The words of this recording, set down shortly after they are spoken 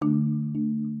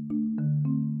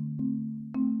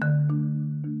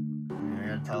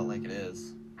to tell it like it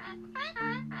is.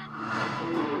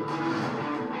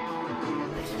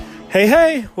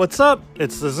 Hey, what's up?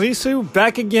 It's the Zissou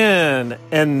back again,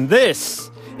 and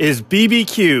this is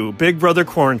BBQ, Big Brother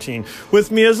Quarantine.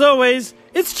 With me, as always,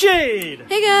 it's Jade.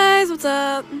 Hey guys, what's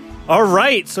up? All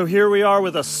right, so here we are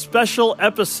with a special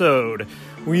episode.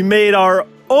 We made our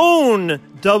own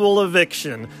double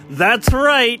eviction. That's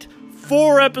right,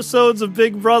 4 episodes of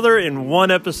Big Brother in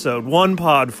 1 episode, 1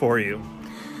 pod for you.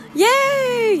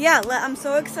 Yay! Yeah, I'm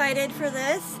so excited for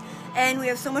this, and we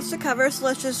have so much to cover, so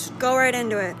let's just go right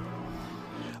into it.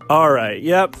 All right.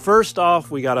 Yep. First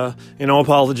off, we gotta,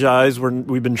 apologize.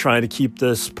 We've been trying to keep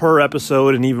this per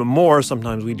episode and even more.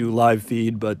 Sometimes we do live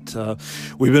feed, but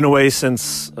we've been away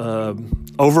since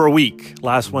over a week.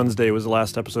 Last Wednesday was the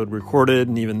last episode we recorded,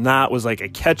 and even that was like a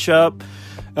catch-up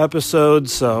episode.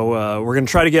 So we're gonna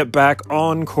try to get back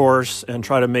on course and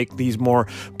try to make these more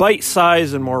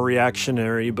bite-sized and more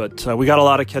reactionary. But we got a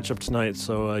lot of catch-up tonight.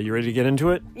 So you ready to get into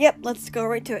it? Yep. Let's go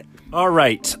right to it. All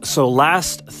right, so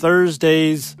last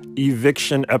Thursday's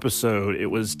eviction episode, it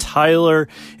was Tyler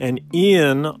and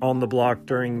Ian on the block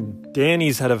during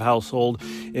Danny's head of household,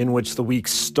 in which the week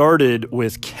started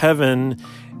with Kevin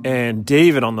and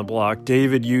David on the block.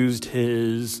 David used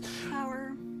his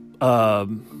Power.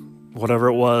 Whatever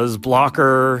it was,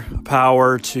 blocker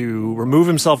power to remove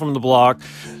himself from the block.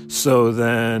 So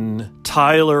then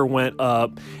Tyler went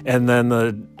up, and then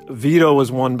the veto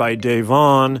was won by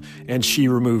Davon, and she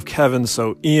removed Kevin,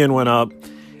 so Ian went up,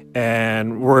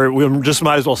 and we just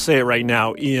might as well say it right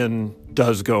now, Ian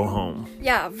does go home.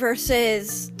 Yeah,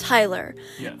 versus Tyler.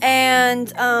 Yes. And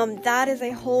that is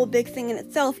a whole big thing in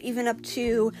itself, even up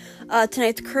to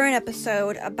tonight's current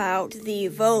episode about the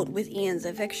vote with Ian's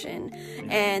eviction.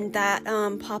 And that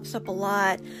pops up a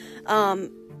lot.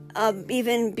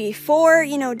 Even before,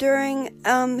 during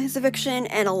his eviction,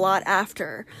 and a lot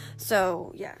after.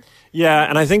 So, yeah. Yeah,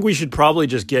 and I think we should probably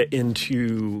just get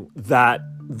into that,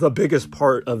 the biggest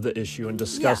part of the issue, and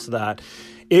discuss that.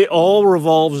 It all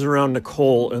revolves around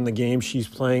Nicole and the game she's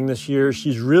playing this year.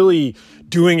 She's really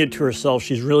doing it to herself.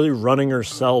 She's really running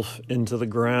herself into the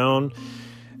ground.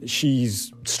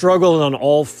 She's struggled on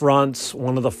all fronts.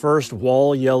 One of the first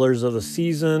wall yellers of the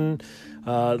season.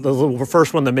 The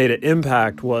first one that made an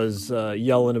impact was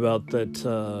yelling about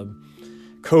that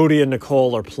Cody and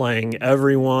Nicole are playing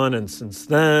everyone, and since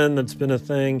then that's been a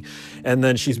thing. And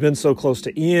then she's been so close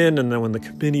to Ian, and then when the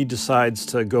committee decides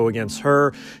to go against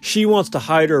her, she wants to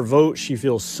hide her vote. She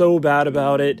feels so bad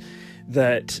about it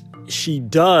that she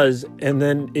does, and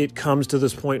then it comes to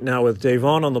this point now with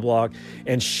Davon on the block,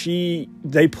 and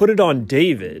they put it on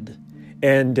David,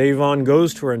 and Davon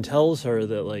goes to her and tells her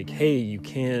that, like, hey, you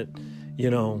can't,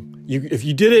 if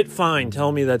you did it, fine,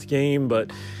 tell me that's game.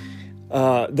 But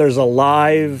there's a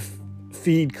live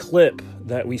feed clip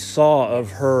that we saw of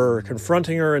her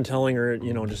confronting her and telling her,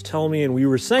 just tell me. And we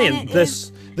were saying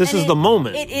this is the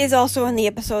moment. It is also in the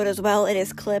episode as well. It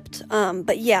is clipped.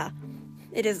 But yeah,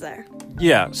 it is there.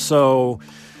 Yeah, so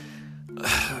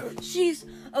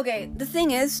Okay, the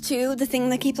thing is, too, the thing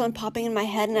that keeps on popping in my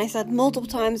head, and I said multiple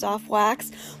times off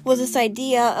wax, was this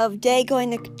idea of Day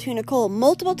going to Nicole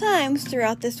multiple times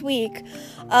throughout this week,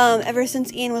 ever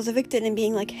since Ian was evicted, and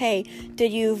being like, hey,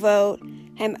 did you vote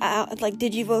him out? Like,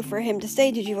 did you vote for him to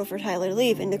stay? Did you vote for Tyler to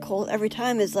leave? And Nicole every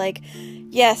time is like,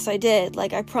 yes, I did.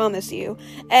 Like, I promise you.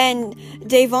 And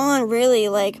Davon really,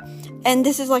 and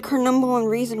this is, her number one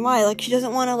reason why. She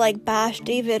doesn't want to, bash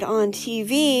David on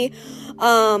TV,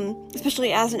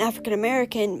 especially as an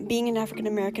African-American, being an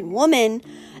African-American woman,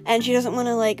 and she doesn't want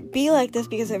to, be like this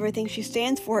because of everything she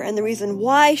stands for and the reason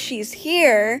why she's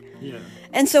here. Yeah.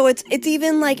 And so it's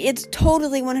even, it's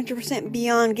totally 100%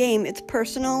 beyond game. It's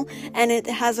personal, and it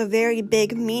has a very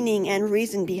big meaning and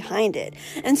reason behind it.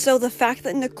 And so the fact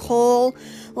that Nicole,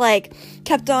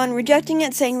 kept on rejecting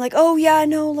it, saying, oh, yeah,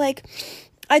 no,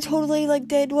 I totally,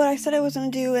 did what I said I was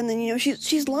going to do, and then,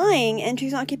 she's lying, and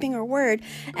she's not keeping her word,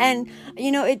 and,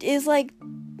 it is,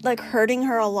 hurting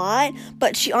her a lot,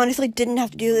 but she honestly didn't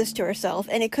have to do this to herself,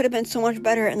 and it could have been so much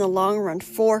better in the long run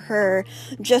for her,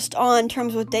 just on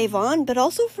terms with Davon, but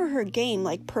also for her game,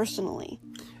 personally.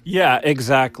 Yeah,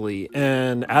 exactly,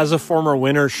 and as a former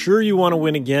winner, sure, you want to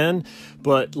win again,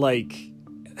 but,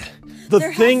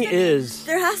 there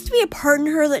has to be a part in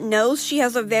her that knows she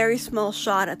has a very small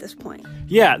shot at this point.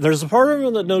 Yeah, there's a part of her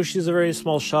that knows she's a very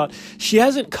small shot. She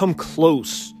hasn't come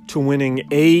close to winning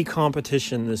a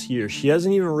competition this year. She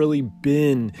hasn't even really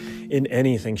been in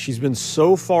anything. She's been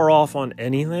so far off on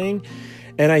anything.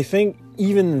 And I think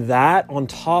even that, on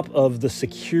top of the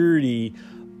security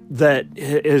that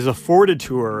is afforded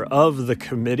to her of the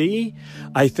committee.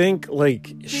 I think like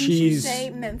Didn't she's she say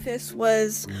Memphis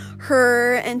was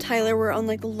her and Tyler were on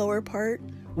like the lower part?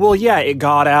 well, yeah, it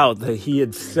got out that he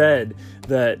had said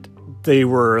that they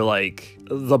were like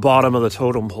the bottom of the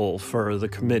totem pole for the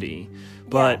committee.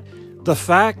 But the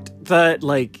fact that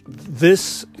like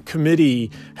this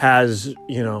committee has,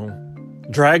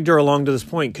 dragged her along to this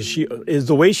point, because she is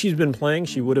the way she's been playing,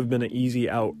 she would have been an easy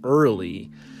out early.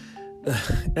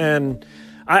 And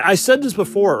I said this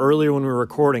before earlier when we were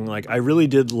recording, like I really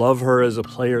did love her as a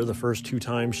player the first 2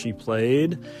 times she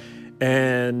played,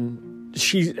 and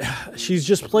she's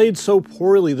just played so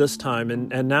poorly this time,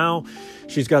 and now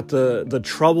she's got the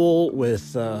trouble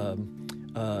with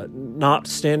not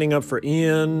standing up for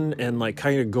Ian and like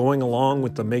kind of going along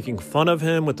with the making fun of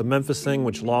him with the Memphis thing,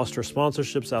 which lost her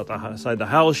sponsorships outside the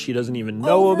house she doesn't even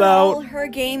know Overall, about. her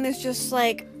game is just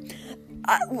like,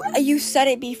 you said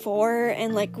it before,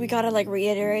 and like we gotta like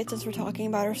reiterate since we're talking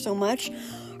about her so much.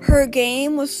 Her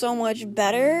game was so much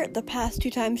better the past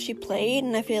 2 times she played,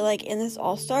 and I feel like in this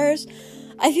All-Stars,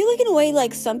 I feel like in a way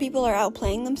like some people are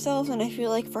outplaying themselves, and I feel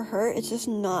like for her it's just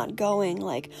not going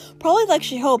like probably like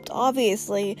she hoped,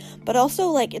 obviously, but also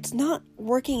like it's not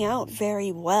working out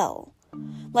very well.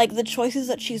 Like the choices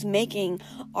that she's making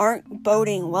aren't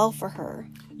boding well for her.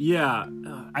 Yeah,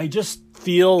 I just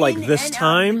feel like this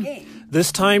time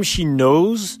she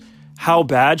knows how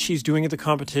bad she's doing at the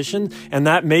competition, and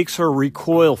that makes her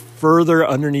recoil further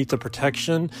underneath the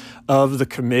protection of the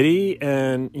committee.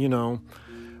 And,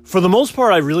 for the most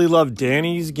part, I really love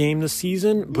Danny's game this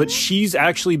season, but she's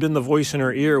actually been the voice in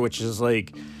her ear, which is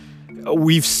like,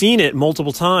 we've seen it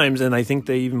multiple times, and I think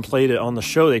they even played it on the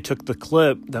show. They took the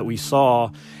clip that we saw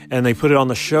and they put it on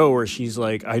the show where she's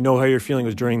like, I know how you're feeling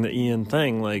was during the Ian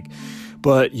thing, like,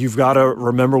 but you've got to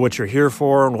remember what you're here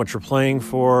for and what you're playing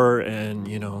for, and,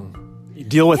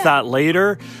 deal with that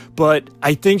later. But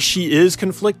I think she is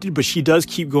conflicted, but she does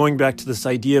keep going back to this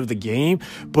idea of the game,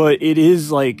 but it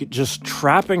is like just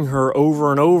trapping her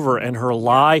over and over, and her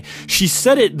lie. She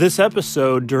said it this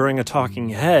episode during a talking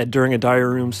head, during a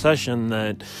diary room session,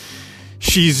 that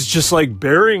she's just like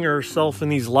burying herself in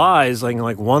these lies,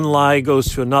 like one lie goes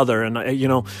to another. And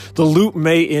the loop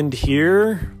may end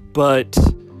here, but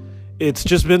it's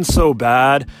just been so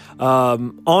bad.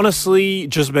 Honestly,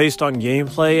 just based on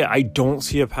gameplay, I don't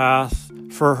see a path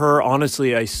for her.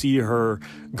 Honestly, I see her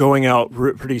going out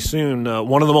pretty soon.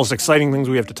 One of the most exciting things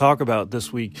we have to talk about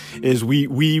this week is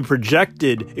we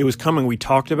projected it was coming. We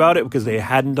talked about it because they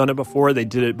hadn't done it before. They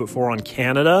did it before on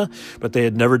Canada, but they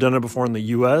had never done it before in the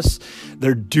U.S.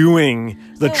 They're doing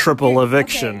the triple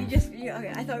eviction.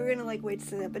 Okay, I thought we were gonna like wait to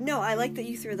say that, but no, I like that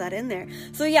you threw that in there.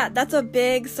 So yeah, that's a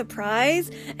big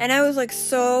surprise, and I was like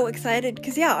so excited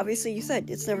because obviously you said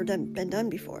it's never been done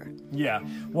before. Yeah,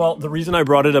 well, the reason I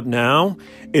brought it up now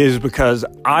is because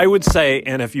I would say,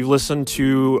 and if you listen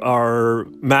to our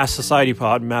Mass Society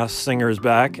pod, Mass Singer is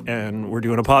back, and we're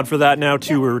doing a pod for that now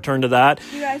too. Yep. We return to that.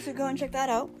 You guys should go and check that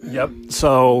out. Yep.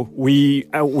 So we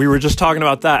were just talking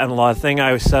about that, and a lot of things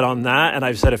I said on that, and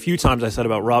I've said a few times. I said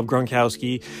about Rob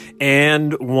Gronkowski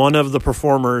and one of the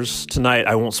performers tonight.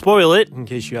 I won't spoil it in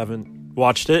case you haven't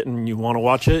watched it and you want to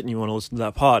watch it and you want to listen to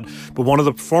that pod. But one of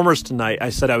the performers tonight, I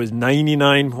said I was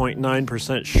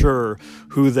 99.9% sure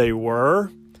who they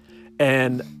were.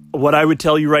 And what I would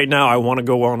tell you right now, I want to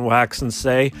go on wax and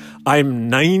say I'm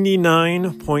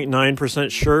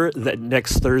 99.9% sure that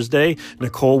next Thursday,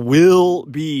 Nicole will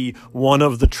be one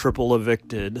of the triple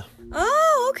evicted.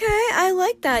 Oh, okay. I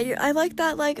like that. I like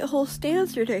that, like, a whole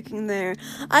stance you're taking there.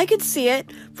 I could see it,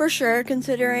 for sure,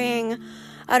 considering,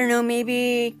 I don't know,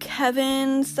 maybe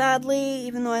Kevin, sadly,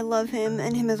 even though I love him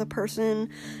and him as a person,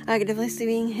 I could definitely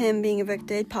see him being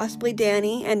evicted. Possibly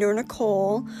Danny and or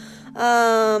Nicole.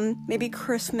 Maybe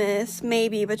Christmas,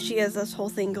 maybe, but she has this whole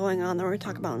thing going on that we're going to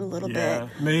talk about in a little bit.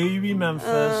 Maybe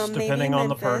Memphis, depending on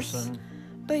the person.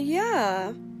 But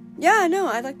yeah, no,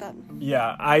 I like that.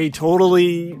 Yeah, I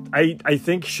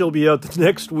think she'll be out the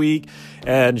next week,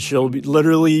 and she'll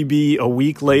literally be a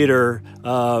week later.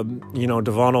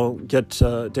 Da'Vonne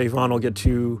will get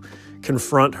to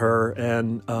confront her,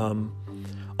 and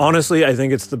honestly, I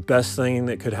think it's the best thing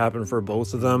that could happen for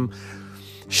both of them.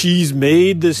 She's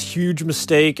made this huge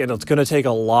mistake, and it's going to take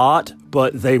a lot,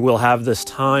 but they will have this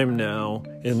time now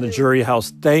in the jury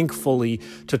house, thankfully,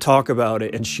 to talk about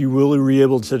it, and she will be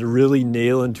able to really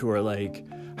nail into her, like,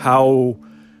 how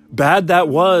bad that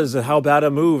was and how bad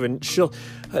a move. And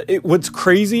what's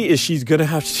crazy is she's going to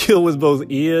have to deal with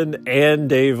both Ian and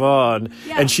Da'Vonne,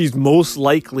 and she's most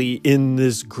likely in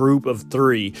this group of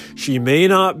 3. She may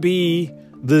not be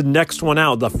the next one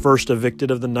out, the first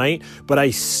evicted of the night, but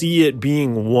I see it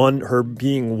being her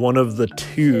being one of the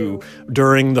two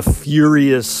during the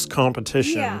furious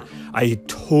competition. Yeah. I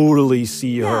totally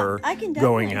see her I can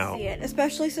going definitely out. see it,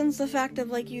 especially since the fact of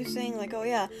like you saying like, oh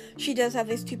yeah, she does have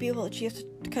these two people that she has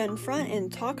to confront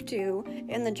and talk to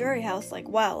in the jury house. Like,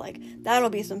 wow, like that'll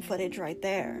be some footage right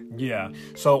there. Yeah.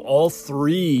 So all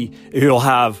three, you'll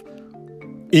have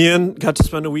Ian got to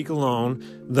spend a week alone.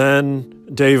 Then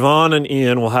Da'Vonne and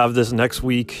Ian will have this next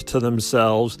week to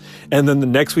themselves. And then the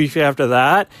next week after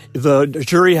that, the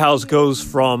jury house goes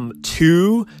from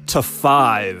 2 to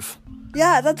 5.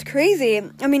 Yeah, that's crazy.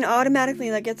 I mean, automatically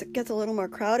that gets a little more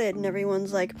crowded, and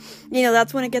everyone's like, you know,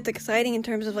 that's when it gets exciting in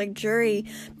terms of like jury,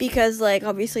 because like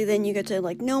obviously then you get to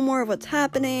like know more of what's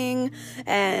happening,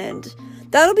 and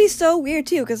that'll be so weird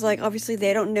too, because like obviously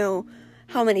they don't know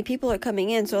how many people are coming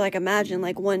in, so like imagine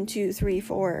like 1, 2, 3,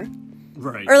 4,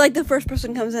 right? Or like the first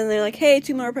person comes in, and they're like, hey,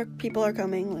 2 more people are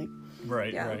coming, like,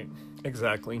 right, yeah. Right.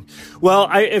 Exactly. Well,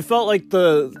 it felt like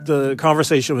the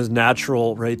conversation was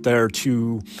natural right there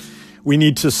we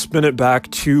need to spin it back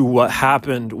to what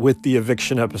happened with the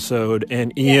eviction episode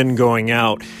and Ian going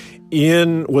out.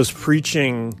 Ian was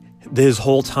preaching his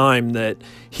whole time that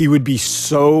he would be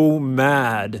so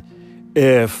mad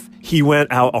if he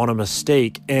went out on a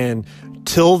mistake, and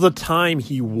till the time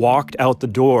he walked out the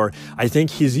door, I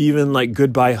think his even like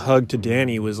goodbye hug to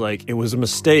Danny was like, it was a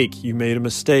mistake. You made a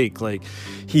mistake. Like,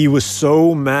 he was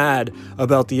so mad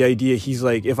about the idea. He's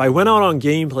like, if I went out on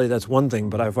gameplay, that's one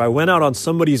thing. But if I went out on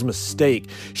somebody's mistake,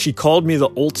 she called me the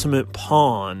ultimate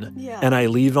pawn, and I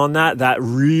leave on that. That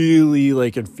really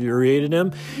like infuriated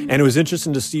him. And it was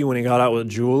interesting to see when he got out with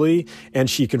Julie and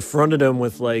she confronted him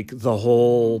with like the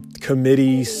whole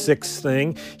committee 6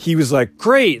 thing. He was like,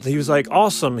 great. He was like,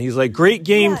 awesome. He's like, great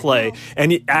gameplay.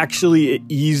 And it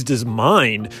eased his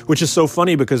mind, which is so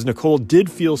funny because Nicole did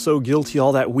feel so guilty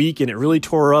all that week, and it really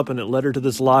tore her up, and it led her to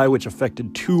this lie which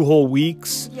affected 2 whole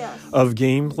weeks of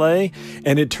gameplay.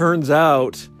 And it turns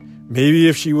out maybe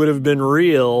if she would have been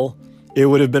real, it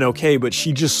would have been okay, but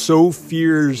she just so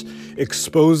fears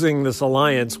exposing this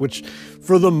alliance, which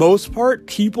for the most part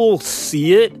people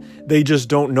see it, they just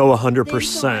don't know 100%. They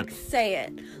just don't, like, say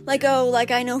it. Like, oh,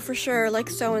 like, I know for sure, like,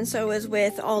 so-and-so is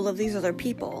with all of these other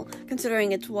people,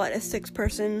 considering it's, what, a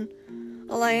 6-person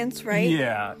alliance, right?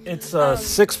 Yeah, it's a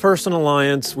 6-person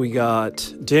alliance. We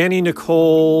got Danny,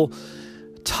 Nicole,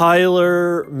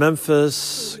 Tyler,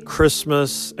 Memphis,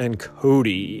 Christmas, and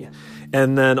Cody.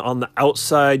 And then on the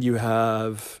outside, you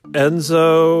have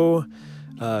Enzo,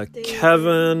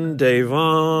 Kevin,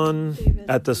 Da'Vonne, David.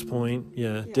 At this point.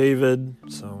 Yeah, David,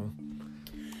 so...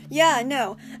 Yeah,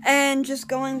 no. And just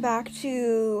going back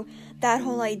to that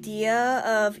whole idea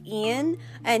of Ian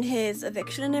and his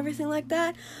eviction and everything like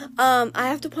that, I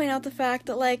have to point out the fact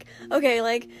that, like, okay,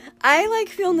 like, I, like,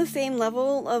 feel on the same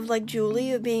level of, like,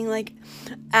 Julie, of being, like,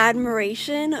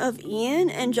 admiration of Ian,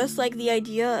 and just, like, the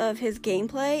idea of his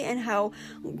gameplay and how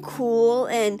cool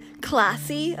and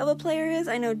classy of a player is.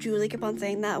 I know Julie kept on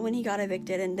saying that when he got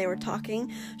evicted and they were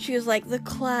talking. She was like, the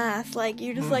class, like,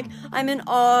 you're just, like, I'm in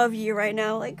awe of you right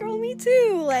now. Like, girl, me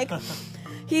too. Like,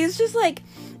 he's just, like,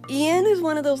 Ian is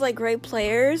one of those, like, great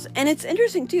players, and it's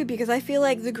interesting, too, because I feel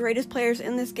like the greatest players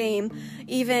in this game,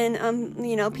 even,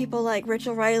 you know, people like Rich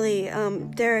O'Reilly,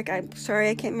 Derek, I'm sorry,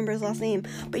 I can't remember his last name,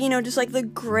 but, you know, just, like, the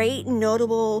great,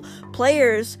 notable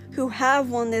players who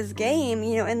have won this game,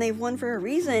 you know, and they've won for a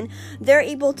reason, they're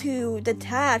able to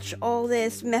detach all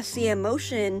this messy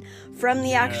emotion from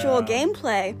the actual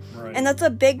gameplay, and that's a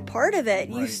big part of it,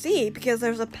 you see, because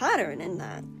there's a pattern in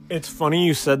that. It's funny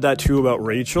you said that too about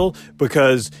Rachel,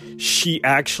 because she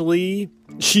actually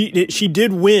she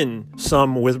did win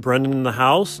some with Brendan in the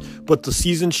house, but the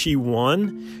season she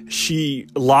won, she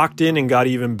locked in and got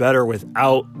even better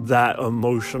without that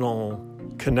emotional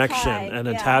connection and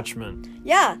attachment.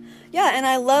 Yeah, and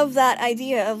I love that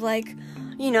idea of, like,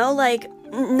 you know, like,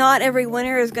 not every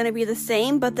winner is going to be the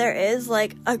same, but there is,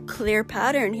 like, a clear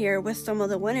pattern here with some of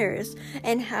the winners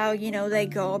and how, you know, they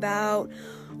go about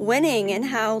winning, and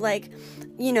how, like,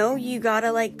 you know, you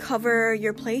gotta, like, cover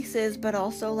your places, but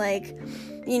also, like,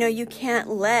 you know, you can't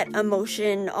let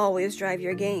emotion always drive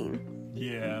your game.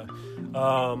 Yeah.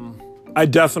 I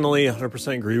definitely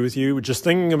 100% agree with you. Just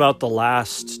thinking about the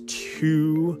last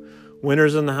 2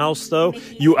 winners in the house, though,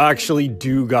 you actually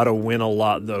do gotta win a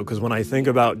lot, though, because when I think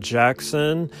about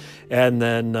Jackson and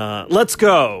then let's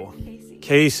go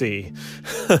Casey.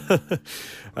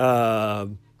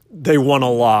 They won a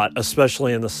lot,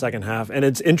 especially in the second half. And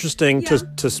it's interesting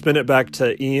to spin it back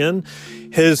to Ian.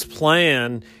 His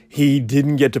plan, he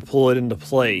didn't get to pull it into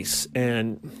place.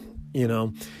 And, you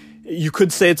know, you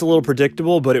could say it's a little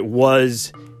predictable, but it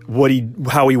was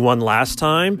how he won last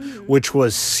time, which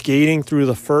was skating through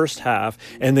the first half,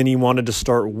 and then he wanted to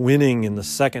start winning in the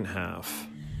second half.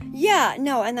 Yeah,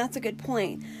 no, and that's a good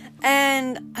point.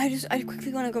 And I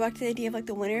quickly want to go back to the idea of, like,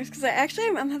 the winners, because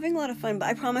I'm having a lot of fun, but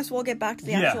I promise we'll get back to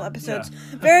the actual episodes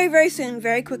very, very soon,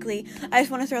 very quickly. I just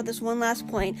want to throw out this one last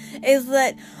point, is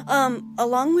that,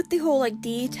 along with the whole, like,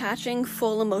 detaching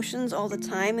full emotions all the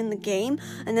time in the game,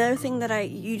 another thing that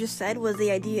you just said was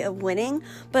the idea of winning,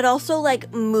 but also,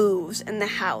 like, moves in the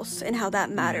house and how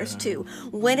that matters, too.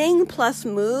 Winning plus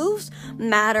moves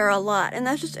matter a lot, and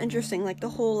that's just interesting, like, the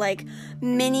whole, like,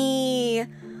 mini,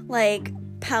 like,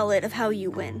 palette of how you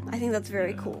win. I think that's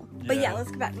very cool. But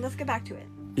let's get back to it.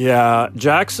 Yeah,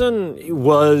 Jackson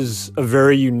was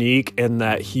very unique in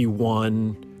that he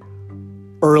won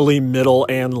early, middle,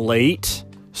 and late.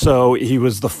 So he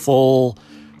was the full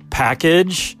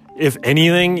package. If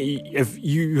anything, if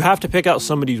you have to pick out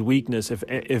somebody's weakness,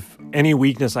 if any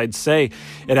weakness, I'd say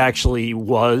it actually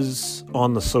was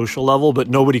on the social level, but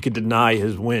nobody could deny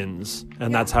his wins,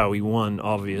 and that's how he won,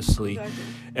 obviously. Exactly.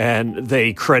 And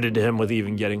they credited him with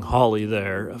even getting Holly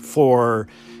there. For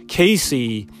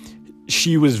Casey,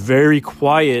 she was very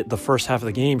quiet the first half of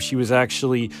the game. She was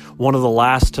actually one of the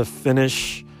last to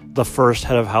finish the first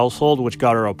head of household, which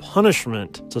got her a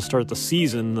punishment to start the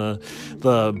season,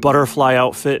 the butterfly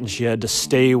outfit, and she had to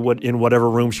stay in whatever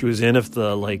room she was in if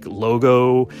the, like,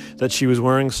 logo that she was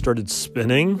wearing started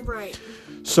spinning. Right.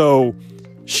 So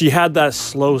she had that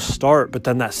slow start, but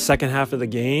then that second half of the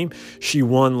game, she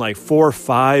won like 4 or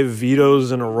 5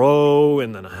 vetoes in a row,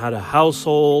 and then had a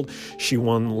household. She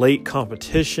won late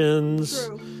competitions.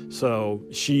 True. So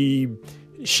she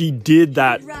did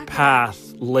that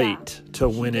path late to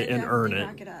win it and earn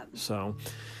it. So,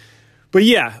 but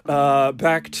yeah,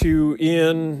 back to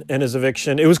Ian and his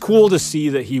eviction. It was cool to see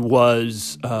that he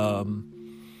was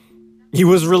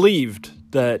relieved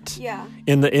that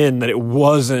in the end that it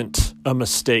wasn't a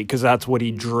mistake, because that's what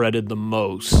he dreaded the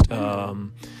most.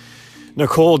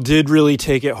 Nicole did really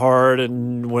take it hard,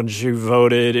 and when she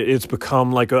voted, it's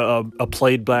become like a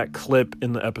played back clip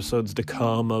in the episodes to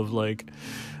come of, like,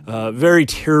 very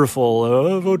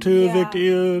tearful, vote to evict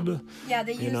Ian. Yeah,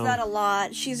 they use that a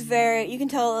lot. She's you can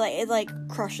tell, like, it, like,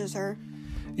 crushes her.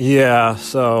 Yeah,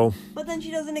 so. But then she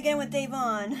does it again with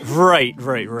Davon. Right.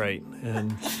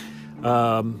 And,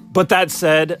 but that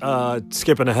said,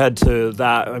 skipping ahead to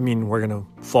that, I mean, we're going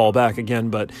to fall back again,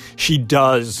 but she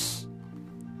does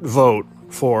vote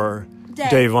for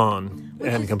Davon.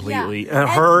 And completely. And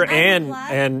her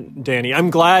and Danny.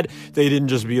 I'm glad they didn't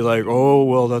just be like, oh,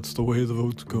 well, that's the way the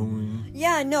vote's going.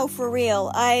 Yeah, no, for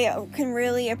real. I can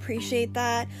really appreciate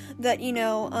that,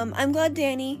 I'm glad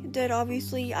Danny did,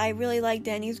 obviously. I really like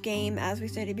Danny's game, as we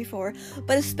stated before,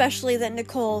 but especially that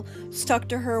Nicole stuck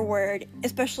to her word,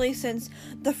 especially since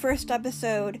the first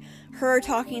episode, her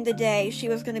talking today, she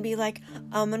was going to be like,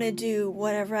 I'm going to do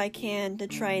whatever I can to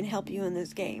try and help you in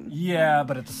this game. Yeah,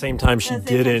 but at the same time, she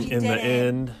didn't in the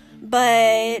end.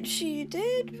 But she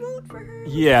did vote for her.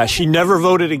 Yeah, she never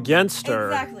voted against her.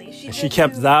 Exactly. She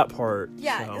kept that part.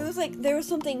 Yeah, so. It was like, there was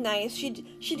something nice. She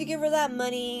did give her that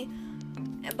money.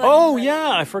 Yeah,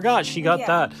 I forgot. She got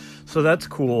that. So that's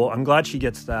cool. I'm glad she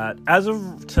gets that. As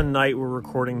of tonight, we're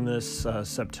recording this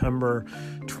September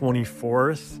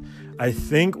 24th. I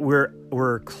think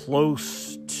we're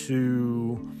close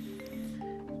to...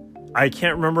 I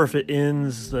can't remember if it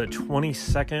ends the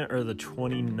 22nd or the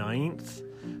 29th,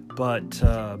 but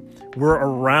we're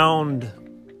around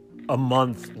a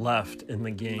month left in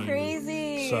the game.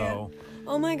 Crazy. So...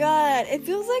 Oh my god, it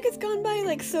feels like it's gone by,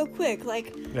 like, so quick.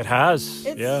 Like, it has.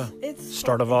 It's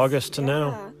start of August to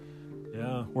now.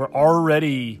 Yeah, we're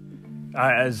already,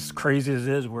 as crazy as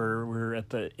it is, we're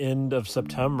at the end of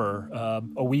September.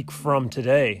 A week from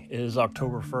today is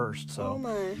October 1st.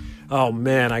 So, oh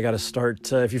man, I got to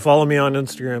start. If you follow me on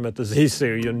Instagram at the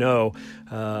Zisu, you'll know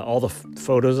all the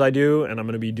photos I do, and I'm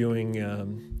going to be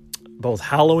doing both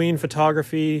Halloween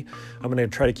photography. I'm going to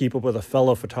try to keep up with a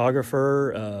fellow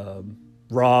photographer,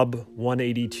 Rob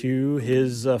 182,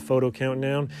 his photo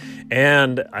countdown,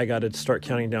 and I got to start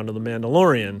counting down to The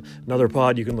Mandalorian, another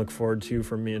pod you can look forward to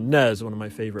from me and Nez, one of my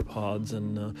favorite pods,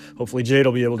 and hopefully Jade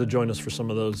will be able to join us for some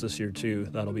of those this year too.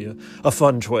 That'll be a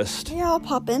fun twist. Yeah, I'll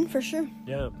pop in for sure.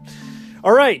 Yeah.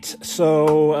 All right,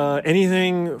 so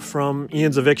anything from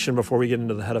Ian's eviction before we get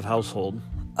into the head of household?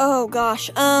 Oh gosh,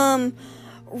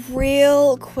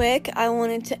 real quick, I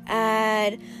wanted to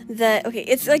add that, okay,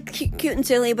 it's like cute and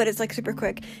silly, but it's like super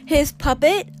quick. His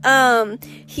puppet,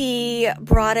 he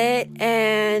brought it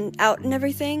and out and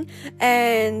everything,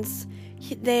 and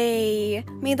they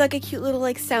made like a cute little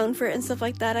like sound for it and stuff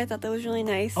like that. I thought that was really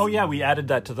nice. Oh yeah, we added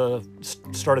that to the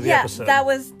start of the episode. That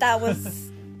was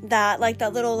that, like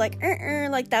that little like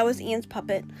like that was Ian's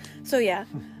puppet. So yeah.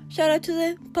 Shout out to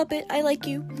the puppet. I like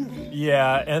you.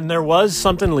 Yeah, and there was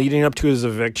something leading up to his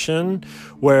eviction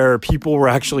where people were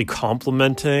actually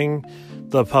complimenting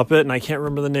the puppet, and I can't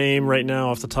remember the name right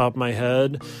now off the top of my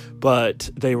head,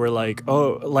 but they were like,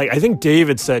 oh, like, I think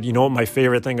David said, you know what my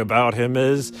favorite thing about him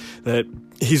is? That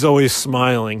he's always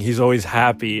smiling, he's always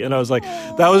happy. And I was like,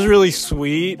 that was really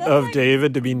sweet of like,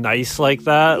 David to be nice like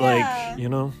that. Yeah. Like, you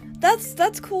know?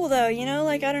 That's cool though, you know,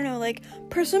 like, I don't know, like,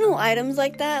 personal items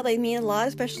like that, like, mean a lot,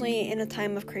 especially in a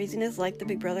time of craziness like the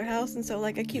Big Brother house, and so,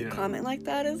 like, a cute comment like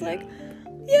that is like,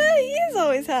 yeah, he is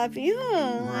always happy,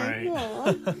 huh? Right.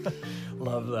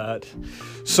 Love that.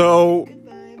 So,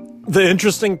 the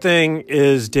interesting thing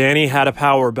is Danny had a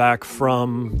power back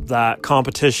from that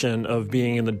competition of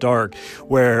being in the dark,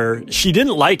 where she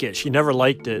didn't like it, she never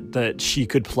liked it, that she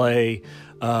could play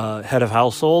head of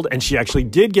household, and she actually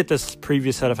did get this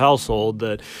previous head of household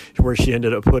where she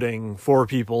ended up putting 4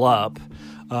 people up,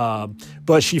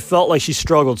 but she felt like she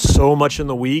struggled so much in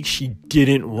the week she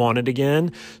didn't want it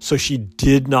again, so she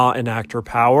did not enact her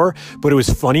power. But it was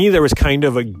funny, there was kind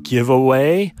of a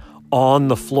giveaway on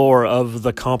the floor of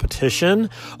the competition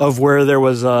of where there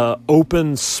was a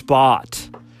open spot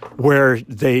where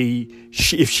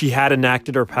if she had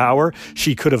enacted her power,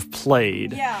 she could have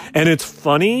played. Yeah. And it's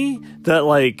funny that,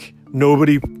 like,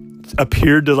 nobody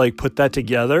appeared to, like, put that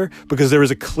together, because there was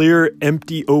a clear,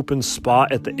 empty, open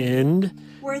spot at the end.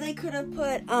 Where they could have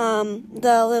put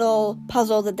the little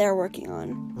puzzle that they're working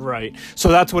on. Right. So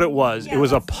that's what it was. Yeah, it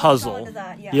was a puzzle.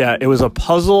 Yeah, it was a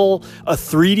puzzle, a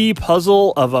 3D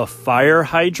puzzle of a fire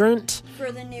hydrant.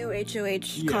 For the new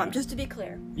HOH comp, just to be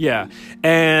clear. Yeah.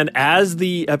 And as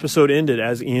the episode ended,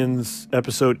 as Ian's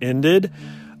episode ended,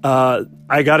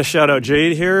 I got to shout out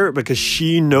Jade here, because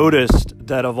she noticed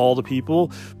that of all the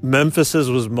people, Memphis's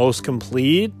was most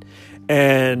complete.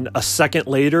 And a second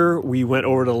later, we went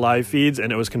over to live feeds,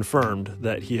 and it was confirmed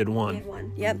that he had won. He had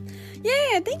won. Yep.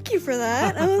 Yeah, thank you for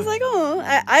that. I was like, oh,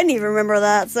 I didn't even remember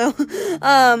that. So,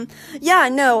 yeah,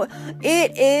 no,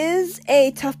 it is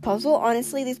a tough puzzle.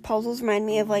 Honestly, these puzzles remind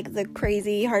me of, like, the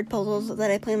crazy hard puzzles that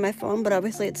I play on my phone, but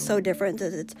obviously it's so different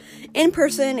because it's in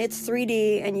person, it's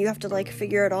 3D, and you have to, like,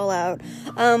 figure it all out.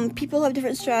 People have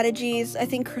different strategies. I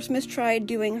think Christmas tried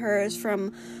doing hers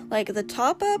from, like, the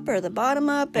top up or the bottom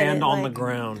up. And on the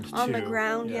ground, too. On the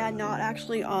ground, yeah, not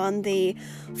actually on the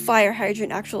fire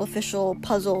hydrant actual official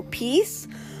puzzle piece.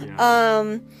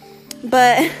 Yeah.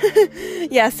 But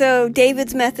yeah, so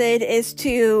David's method is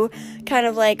to kind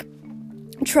of like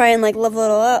try and like level it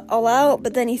all out,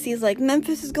 but then he sees like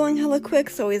Memphis is going hella quick,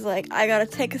 so he's like, I gotta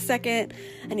take a second,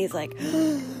 and he's like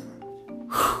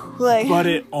like, but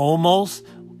it almost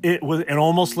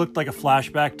looked like a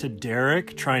flashback to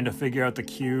Derek trying to figure out the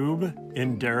cube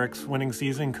in Derek's winning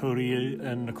season, Cody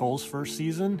and Nicole's first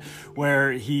season,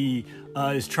 where he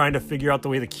is trying to figure out the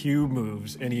way the cube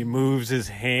moves, and he moves his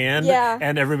hand,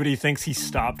 and everybody thinks he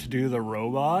stopped to do the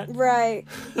robot. Right.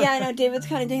 Yeah, I know. David's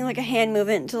kind of doing like a hand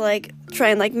movement to like try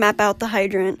and like map out the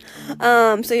hydrant.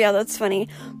 So yeah, that's funny.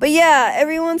 But yeah,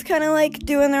 everyone's kind of like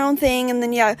doing their own thing, and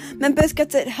then yeah, Memphis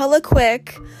gets it hella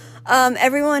quick.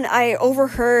 Everyone, I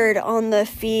overheard on the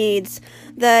feeds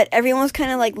that everyone's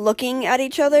kind of like looking at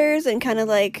each other's and kind of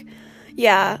like,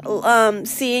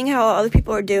 seeing how other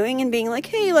people are doing and being like,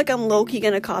 hey, like, I'm low-key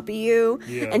gonna copy you.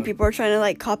 Yeah. And people are trying to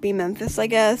like copy Memphis, I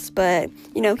guess, but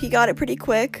you know, he got it pretty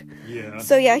quick. Yeah.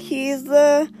 So yeah, he's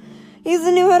the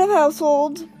new head of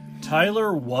household.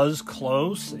 Tyler was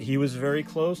close. He was very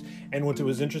close. And what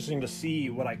was interesting to see,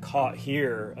 what I caught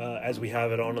here, as we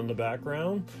have it on in the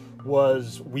background,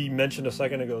 was we mentioned a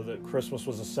second ago that Christmas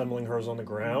was assembling hers on the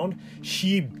ground.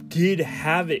 She did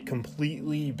have it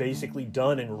completely, basically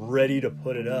done and ready to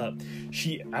put it up.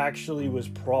 She actually was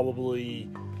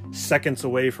probably seconds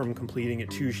away from completing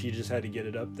it too. She just had to get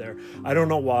it up there. I don't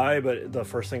know why, but the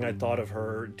first thing I thought of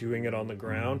her doing it on the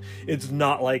ground, it's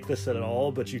not like this at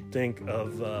all, but you think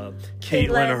of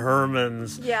Caitlin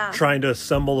Herman's trying to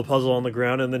assemble the puzzle on the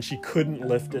ground, and then she couldn't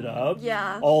lift it up.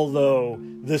 Yeah. Although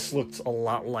this looks a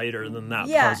lot lighter than that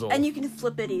puzzle. Yeah, and you can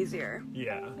flip it easier.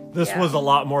 Yeah. This was a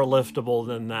lot more liftable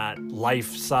than that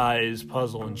life-size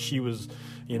puzzle, and she was,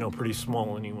 you know, pretty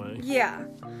small anyway. Yeah.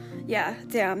 Yeah,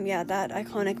 damn, yeah, that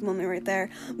iconic moment right there.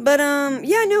 But,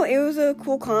 yeah, no, it was a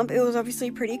cool comp. It was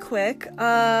obviously pretty quick.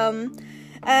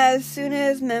 As soon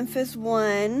as Memphis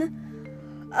won,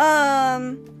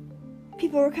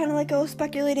 people were kind of like,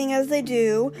 speculating as they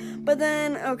do. But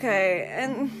then,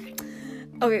 okay,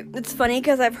 it's funny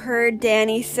because I've heard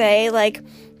Danny say, like,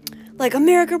 like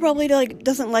America probably like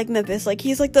doesn't like Memphis. Like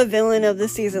he's like the villain of the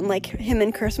season, like him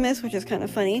and Christmas, which is kind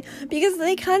of funny because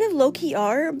they kind of low-key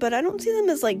are, but I don't see them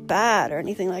as like bad or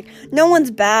anything. Like no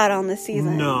one's bad on this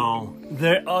season. No,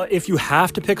 if you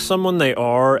have to pick someone, they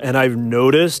are. And I've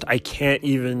noticed I can't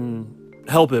even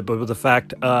help it, but with the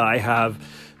fact I have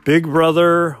Big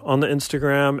Brother on the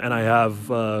Instagram, and I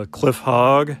have Cliff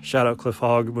Hogg. Shout out Cliff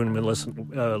Hogg when we're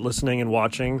listening and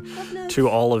watching to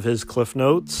all of his Cliff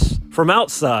Notes from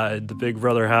outside the Big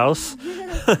Brother house.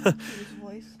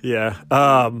 Yeah.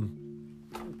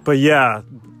 But yeah,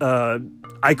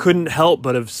 I couldn't help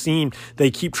but have seen,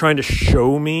 they keep trying to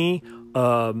show me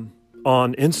on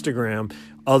Instagram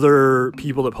other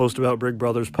people that post about Big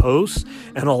Brother's posts,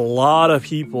 and a lot of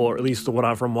people, or at least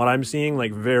from what I'm seeing,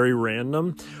 like very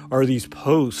random, are these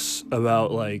posts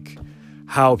about like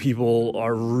how people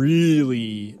are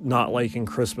really not liking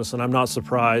Christmas, and I'm not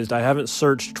surprised. I haven't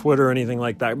searched Twitter or anything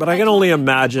like that, but I can only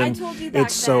imagine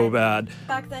it's so bad.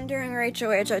 Back then during our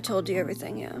HOH, I told you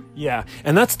everything, yeah. Yeah,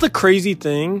 and that's the crazy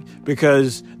thing,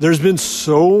 because there's been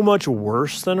so much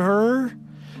worse than her.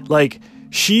 Like,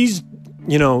 she's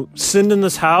sinned in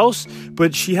this house,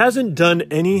 but she hasn't done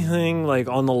anything like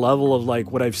on the level of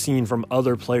like what I've seen from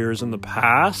other players in the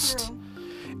past. True.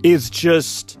 It's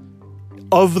just,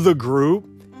 of the group,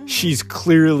 she's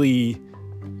clearly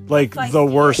like the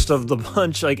worst of the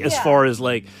bunch, like as far as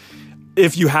like,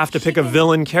 if you have to pick a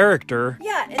villain character.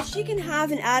 Yeah, and she can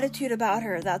have an attitude about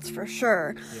her, that's for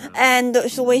sure. Yeah. And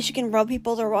the way she can rub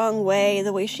people the wrong way,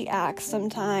 the way she acts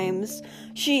sometimes.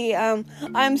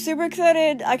 I'm super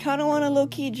excited. I kind of want to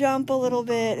low-key jump a little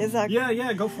bit. Is that...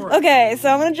 Yeah, go for it. Okay, so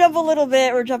I'm going to jump a little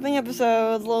bit. We're jumping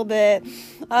episodes a little bit.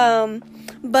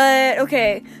 But,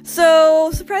 okay.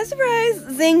 So, surprise, surprise,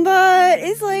 Zingbot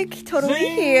is, like, totally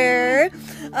here.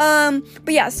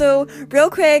 But yeah, so, real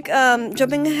quick,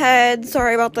 jumping ahead,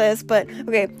 sorry about this, but,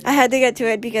 okay, I had to get to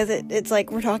it because it's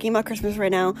like, we're talking about Christmas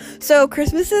right now. So,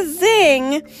 Christmas's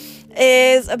Zing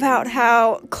is about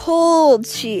how cold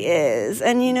she is,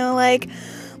 and like,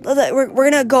 we're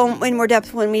gonna go in more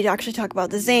depth when we actually talk about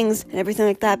the zings and everything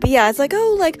like that. But yeah, it's like,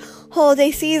 oh, like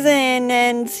holiday season,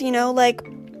 and like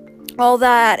all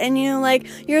that, and like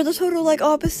you're the total like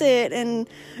opposite, and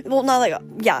well, not like,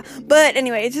 yeah, but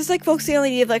anyway, it's just like focusing on the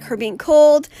idea of like her being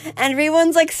cold, and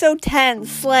everyone's like so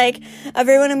tense, like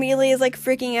everyone immediately is like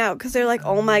freaking out because they're like,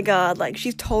 oh my god, like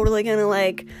she's totally gonna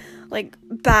like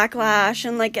backlash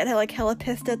and like get like hella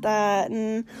pissed at that,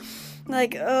 and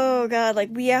like, oh god,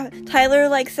 like Tyler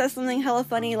like says something hella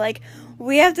funny, like,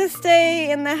 we have to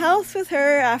stay in the house with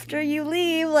her after you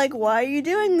leave, like, why are you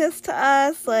doing this to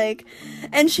us, like,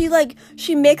 and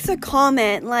she makes a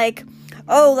comment like,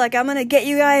 oh, like, I'm gonna get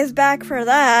you guys back for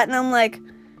that, and I'm like,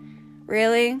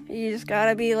 really? You just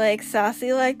gotta be like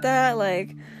sassy like that?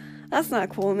 Like, that's not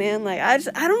cool, man. Like, I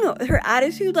don't know, her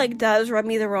attitude like does rub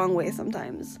me the wrong way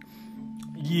sometimes.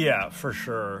 Yeah, for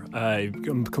sure.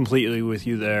 I'm completely with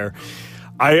you there.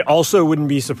 I also wouldn't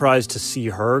be surprised to see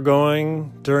her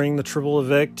going during the triple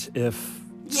evict if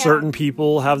certain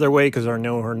people have their way, because I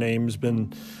know her name's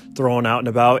been thrown out and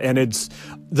about, and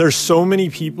there's so many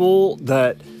people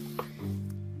that,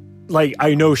 like,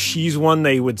 I know she's one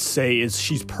they would say is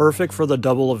she's perfect for the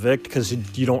double evict because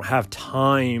you don't have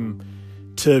time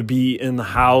to be in the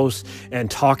house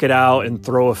and talk it out and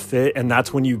throw a fit, and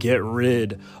that's when you get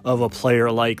rid of a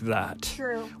player like that.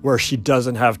 True. Where she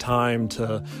doesn't have time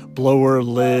to blow her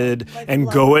lid and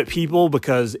go at people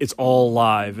because it's all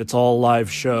live. It's all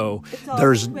live show. It's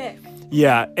all quick.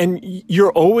 Yeah, and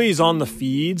you're always on the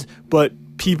feeds, but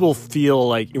people feel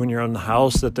like when you're in the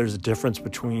house that there's a difference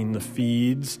between the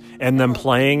feeds and them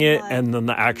playing it and then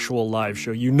the actual live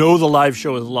show. The live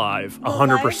show is live,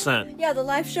 100%. Yeah, the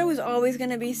live show is always going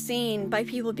to be seen by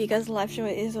people because the live show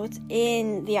is what's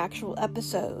in the actual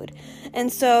episode.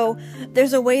 And so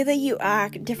there's a way that you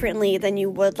act differently than you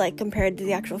would, like, compared to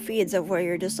the actual feeds of where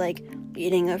you're just, like,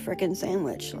 eating a freaking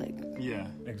sandwich. Like, yeah,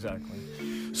 exactly.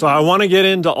 So I want to get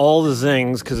into all the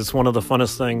zings because it's one of the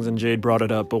funnest things, and Jade brought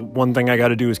it up. But one thing I got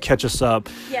to do is catch us up.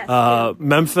 Yes,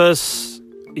 Memphis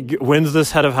wins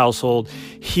this head of household.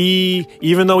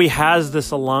 Even though he has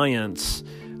this alliance,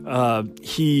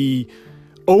 he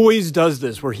always does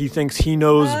this where he thinks he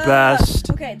knows best.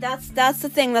 Okay, that's the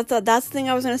thing. That's the thing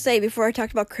I was gonna say before I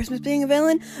talked about Christmas being a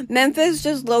villain. Memphis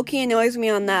just low-key annoys me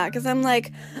on that because I'm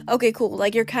like, okay, cool.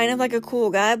 Like, you're kind of like a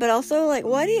cool guy, but also like,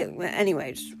 why do you?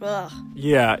 Anyway, ugh.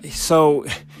 Yeah. So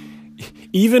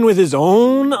even with his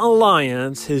own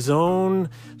alliance, his own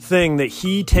thing that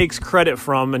he takes credit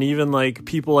from, and even like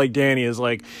people like Danny is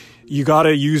like, you got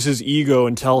to use his ego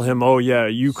and tell him, oh yeah,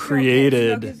 you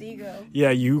created, his ego. Yeah,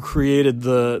 you created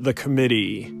the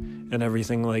committee and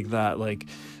everything like that. Like,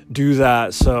 do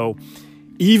that. So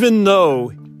even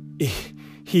though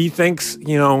he thinks,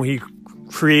 he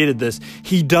created this,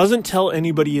 he doesn't tell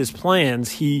anybody his plans.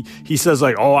 He says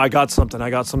like, oh, I got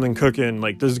something cooking,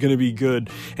 like this is going to be good.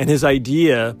 And his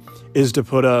idea is to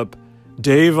put up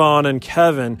Davon and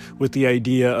Kevin with the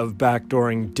idea of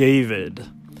backdooring David.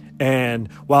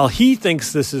 And while he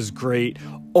thinks this is great,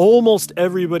 almost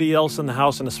everybody else in the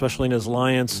house, and especially in his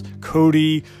alliance,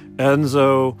 Cody,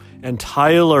 Enzo, and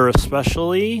Tyler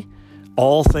especially,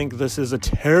 all think this is a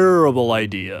terrible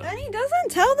idea. And he doesn't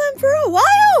tell them for a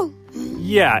while.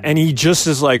 Yeah, and he just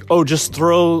is like, oh, just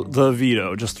throw the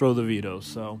veto.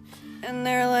 So... And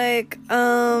they're like,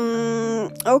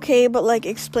 okay, but like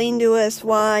explain to us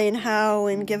why and how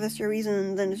and give us your reason.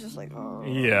 And then it's just like, oh.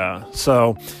 Yeah.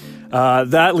 So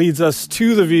that leads us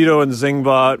to the veto and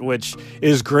Zingbot, which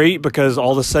is great because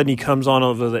all of a sudden he comes on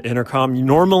over the intercom.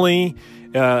 Normally,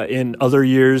 in other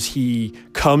years, he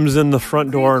comes in the front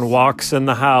door and walks in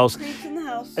the house. Creeps in the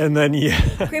house. And then,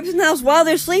 creeps in the house while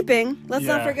they're sleeping. Let's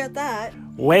not forget that.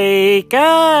 Wake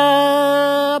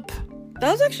up!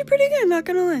 That was actually pretty good, not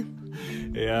gonna lie.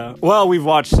 Yeah. Well, we've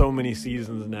watched so many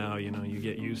seasons now, you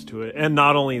get used to it. And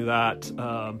not only that,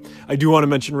 I do want to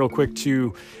mention real quick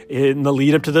too, in the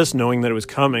lead up to this, knowing that it was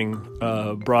coming,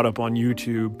 brought up on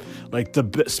YouTube, like the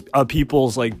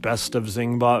people's like best of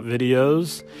Zingbot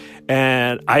videos.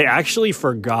 And I actually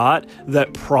forgot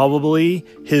that probably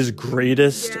his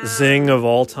greatest Zing of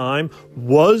all time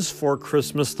was for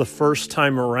Christmas the first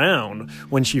time around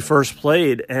when she first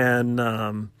played.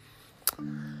 And,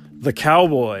 the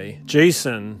cowboy,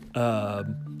 Jason,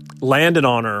 landed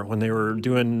on her when they were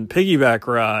doing piggyback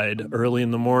ride early in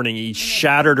the morning. He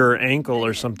shattered her ankle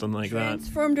or something like that.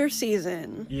 Transformed her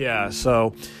season. Yeah,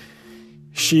 so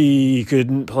she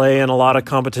couldn't play in a lot of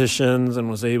competitions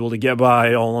and was able to get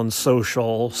by all on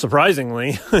social.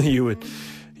 Surprisingly, you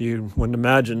wouldn't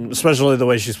imagine, especially the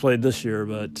way she's played this year,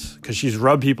 but because she's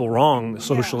rubbed people wrong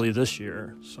socially this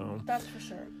year. So that's for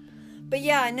sure. But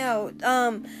yeah, no,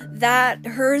 that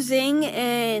her Zing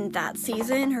in that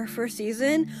season, her first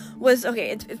season, was,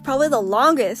 okay, it's probably the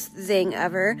longest Zing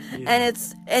ever, and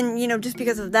just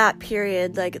because of that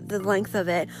period, like, the length of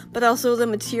it, but also the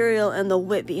material and the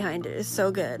wit behind it is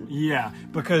so good. Yeah,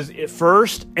 because at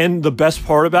first, and the best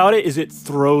part about it is it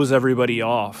throws everybody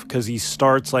off, because he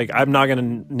starts, like, I'm not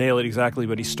going to nail it exactly,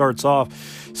 but he starts off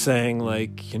saying,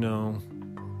 like,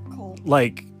 cold.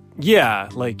 Like, yeah,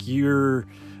 like, you're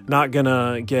not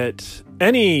gonna get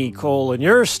any coal in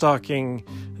your stocking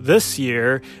this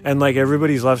year, and like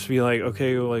everybody's left to be like,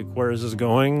 okay, like where is this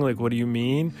going, like what do you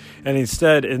mean? And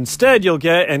instead you'll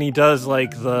get, and he does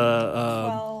like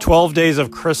the 12 days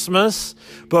of Christmas,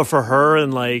 but for her,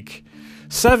 and like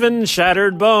 7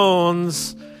 shattered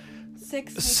bones,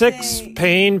 6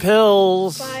 pain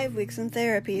pills, 5 weeks in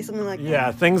therapy, something like that.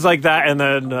 Yeah, things like that. And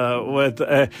then with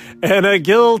and a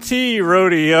guilty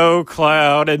rodeo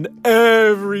clown, and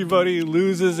everybody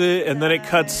loses it. And then it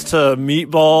cuts to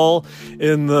Meatball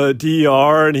in the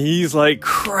DR, and he's like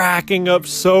cracking up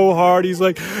so hard. He's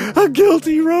like, a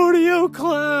guilty rodeo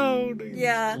clown.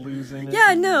 Yeah, losing it.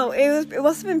 Yeah, no, it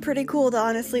must have been pretty cool to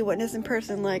honestly witness in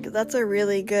person. Like, that's a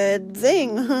really good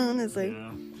Zing, honestly. Yeah.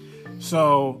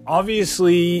 So,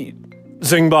 obviously,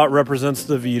 Zingbot represents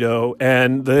the veto,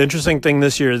 and the interesting thing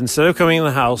this year is instead of coming in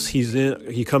the house,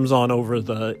 he comes on over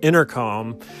the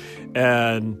intercom,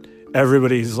 and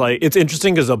everybody's like, it's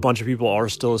interesting because a bunch of people are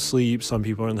still asleep, some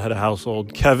people are in the head of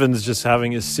household, Kevin's just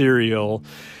having his cereal,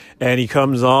 and he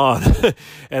comes on,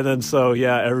 and then so,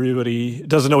 yeah, everybody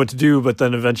doesn't know what to do, but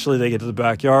then eventually they get to the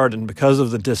backyard, and because of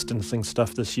the distancing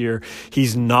stuff this year,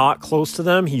 he's not close to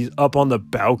them. He's up on the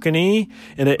balcony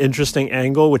in an interesting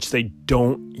angle, which they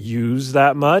don't use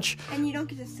that much. And you don't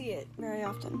get to see it very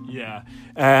often. Yeah,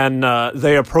 and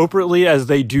they appropriately, as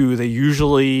they do, they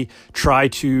usually try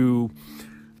to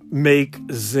make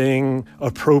Zing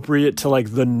appropriate to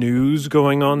like the news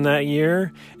going on that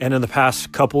year. And in the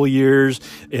past couple years,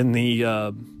 in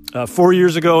the 4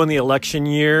 years ago in the election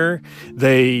year,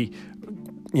 they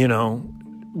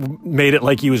made it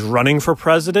like he was running for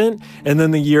president. And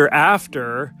then the year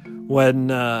after, when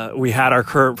we had our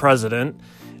current president,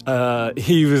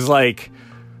 he was like,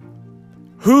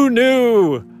 who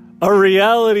knew a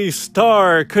reality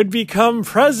star could become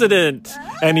president?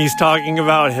 And he's talking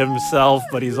about himself,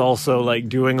 but he's also like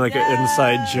doing like an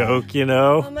inside joke,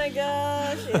 Oh my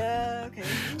gosh, yeah, okay.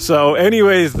 So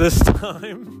anyways, this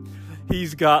time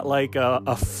he's got like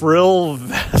a frill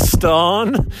vest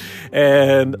on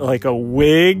and like a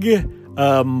wig,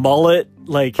 mullet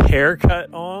like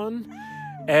haircut on.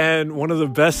 And one of the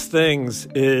best things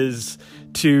is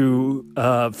to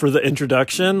for the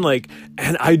introduction, like,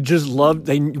 and I just love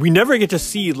we never get to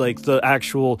see like the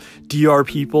actual DR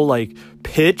people like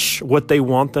pitch what they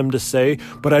want them to say,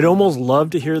 but I'd almost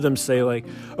love to hear them say like,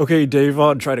 okay,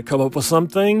 Devon, try to come up with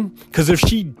something, because if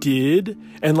she did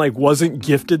and like wasn't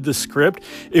gifted the script,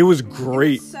 it was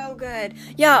great. So good.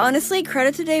 Yeah, honestly,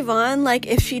 credit to Devon. Like,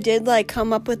 if she did like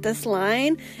come up with this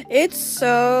line, it's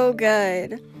so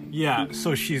good. Yeah,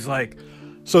 so she's like,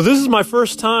 so this is my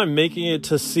first time making it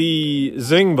to see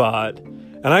Zingbot,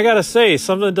 and I gotta say,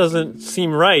 something doesn't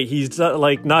seem right. He's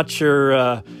like not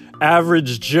your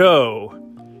average Joe.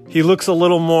 He looks a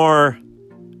little more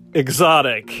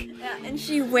exotic. Yeah, and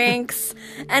she winks,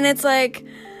 and it's like,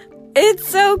 it's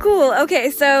so cool.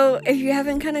 Okay, so if you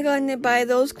haven't kind of gotten by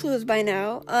those clues by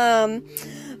now,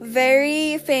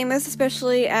 very famous,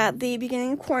 especially at the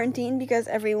beginning of quarantine, because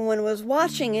everyone was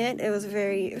watching it. It was a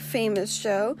very famous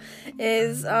show,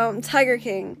 is Tiger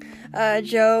King,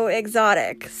 Joe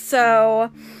Exotic.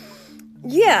 So,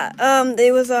 yeah,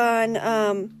 it was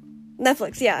on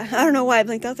Netflix. Yeah, I don't know why I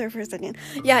blinked out there for a second.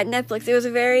 Yeah, Netflix. It was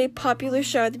a very popular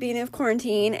show at the beginning of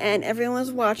quarantine, and everyone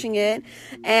was watching it.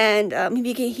 And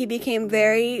he became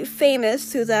very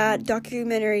famous through that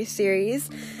documentary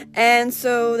series. And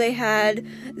so they had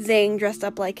Zing dressed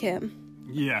up like him.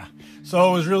 Yeah. So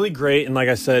it was really great, and like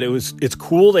I said, it's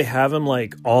cool they have him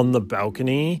like on the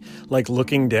balcony, like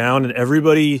looking down, and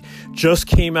everybody just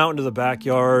came out into the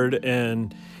backyard,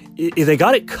 and they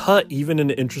got it cut even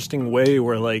in an interesting way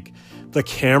where like the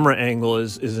camera angle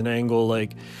is an angle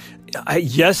like,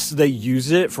 yes, they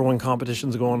use it for when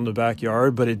competitions go on in the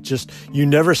backyard, but it just, you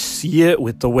never see it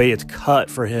with the way it's cut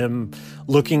for him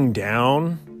looking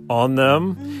down on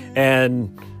them. Mm-hmm.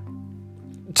 And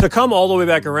to come all the way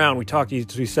back around,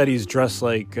 we said he's dressed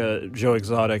like Joe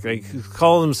Exotic. They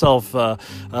call himself a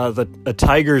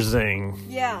Tiger Zing.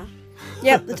 Yeah.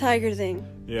 Yep, the Tiger Zing.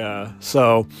 Yeah.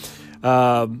 So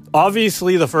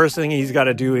obviously the first thing he's got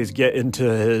to do is get into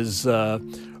his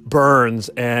burns,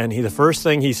 and the first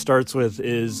thing he starts with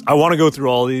is, I want to go through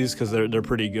all these because they're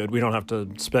pretty good. We don't have to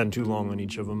spend too long on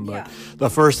each of them, but the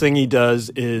first thing he does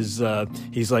is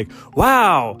he's like,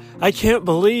 wow, I can't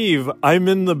believe I'm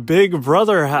in the Big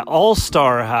Brother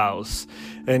All-Star house.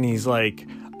 And he's like,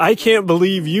 I can't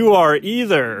believe you are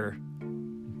either,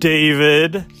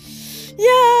 David.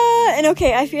 Yeah, and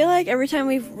okay, I feel like every time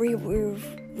we've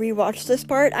rewatched this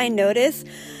part, I notice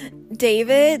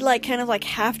David like kind of like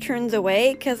half turns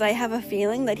away, because I have a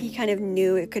feeling that he kind of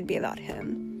knew it could be about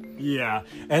him. Yeah,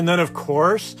 and then of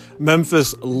course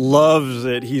Memphis loves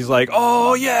it. He's like,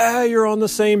 oh yeah, you're on the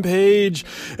same page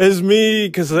as me,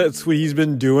 because that's what he's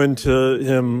been doing to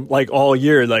him like all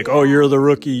year, like, oh, you're the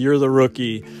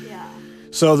rookie.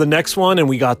 So the next one, and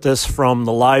we got this from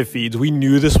the live feeds, we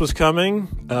knew this was coming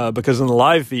because in the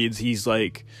live feeds he's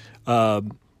like,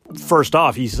 first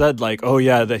off, he said like, oh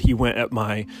yeah, that he went at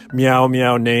my meow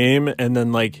meow name, and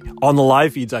then like on the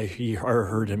live feeds I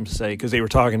heard him say, because they were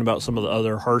talking about some of the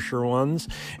other harsher ones,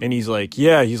 and he's like,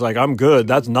 yeah, he's like, I'm good,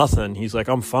 that's nothing, he's like,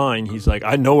 I'm fine, he's like,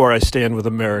 I know where I stand with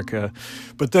America.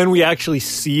 But then we actually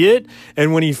see it,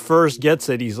 and when he first gets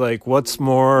it, he's like, what's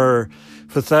more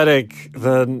pathetic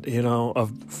than, you know,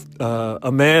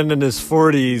 a man in his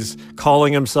 40s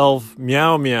calling himself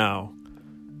meow meow?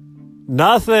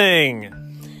 Nothing.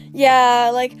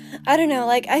 Yeah, like, I don't know,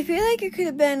 like, I feel like it could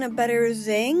have been a better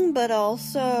Zing, but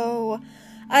also,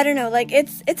 I don't know, like,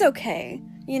 it's okay,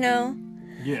 you know?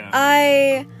 Yeah.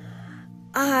 I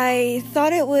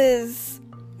thought it was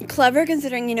clever,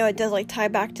 considering, you know, it does, like, tie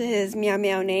back to his meow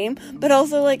meow name, but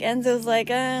also, like, Enzo's like,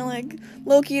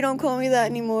 Loki, don't call me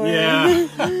that anymore. Yeah.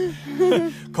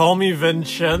 Call me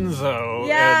Vincenzo.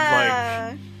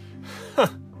 Yeah. And, like,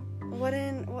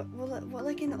 what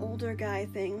like an older guy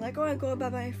thing, like, oh, I go by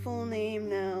my full name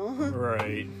now.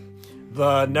 Right.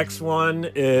 The next one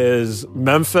is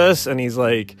Memphis, and he's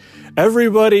like,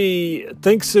 everybody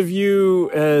thinks of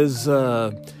you as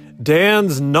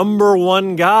Dan's number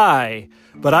one guy,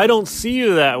 but I don't see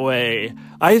you that way.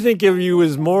 I think of you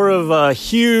as more of a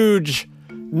huge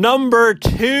number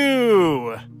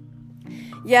two.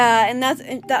 Yeah, and that's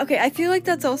okay. I feel like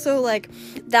that's also like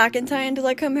that can tie into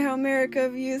like how America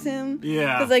views him.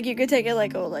 Yeah, because like you could take it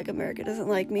like, oh, like America doesn't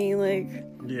like me. Like,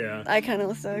 yeah, I kind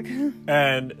of suck.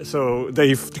 And so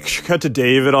they cut to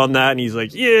David on that, and he's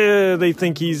like, yeah, they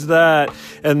think he's that.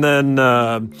 And then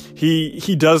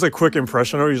he does a quick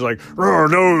impression of it. He's like, oh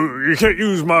no, you can't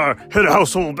use my head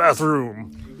household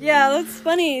bathroom. Yeah, that's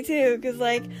funny too, because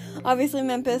like obviously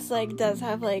Memphis like does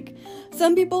have like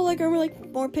some people like are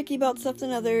more picky about stuff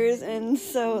than others, and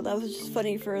so that was just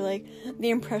funny for like the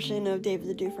impression of David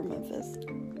to do for Memphis.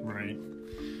 Right.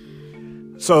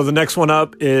 So the next one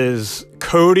up is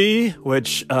Cody,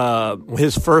 which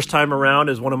his first time around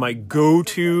is one of my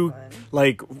go-to,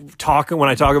 like, talking when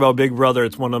I talk about Big Brother.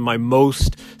 It's one of my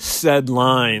most said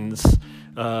lines.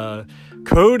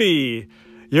 Cody,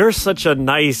 you're such a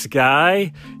nice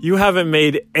guy. You haven't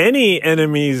made any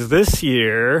enemies this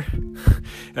year.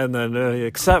 And then,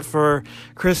 except for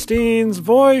Christine's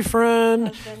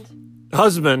boyfriend.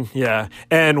 Husband, yeah.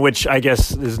 And which I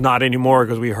guess is not anymore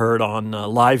because we heard on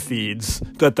live feeds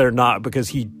that they're not, because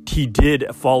he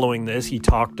did, following this, he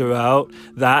talked about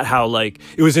that, how, like,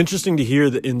 it was interesting to hear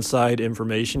the inside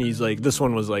information. He's like, this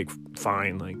one was, like,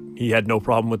 fine. Like, he had no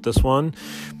problem with this one.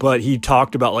 But he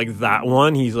talked about, like, that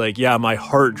one. He's like, yeah, my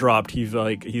heart dropped. He's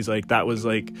like, that was,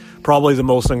 like, probably the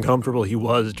most uncomfortable he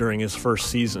was during his first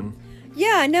season.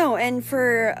 Yeah, no, and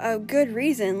for a good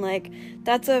reason. Like,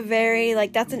 that's a very,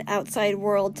 like, that's an outside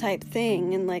world type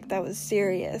thing, and, like, that was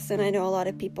serious. And I know a lot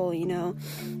of people, you know,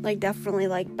 like, definitely,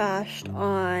 like, bashed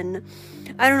on,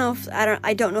 I don't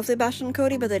know if they bashed on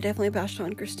Cody, but they definitely bashed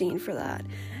on Christine for that.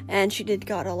 And she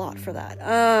got a lot for that.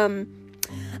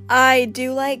 I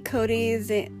do like Cody's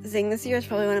Zing this year. It's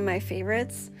probably one of my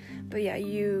favorites. But yeah,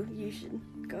 you should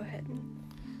go ahead.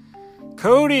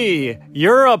 Cody,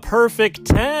 you're a perfect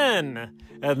 10.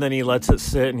 And then he lets it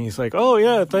sit and he's like, oh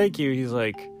yeah, thank you. He's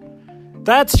like,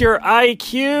 that's your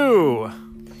IQ.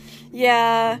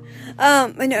 Yeah.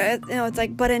 It's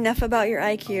like, but enough about your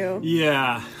IQ.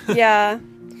 Yeah. Yeah.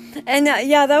 And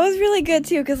yeah, that was really good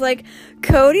too, because like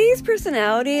Cody's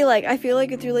personality, like I feel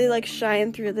like it's really like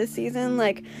shined through this season,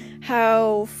 like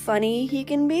how funny he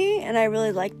can be, and I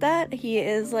really like that. He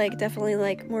is like definitely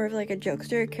like more of like a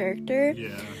jokester character. Yeah.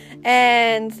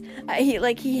 And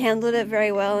he handled it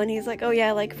very well, and he's like, oh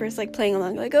yeah, like first like playing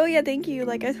along, like, oh yeah, thank you,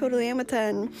 like I totally am a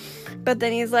 10. But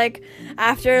then he's like,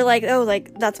 after like, oh,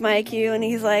 like that's my IQ, and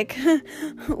he's like,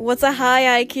 what's a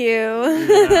high IQ?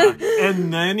 Yeah.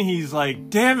 And then he's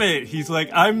like, damn it, he's like,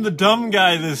 I'm the dumb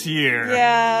guy this year.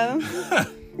 Yeah.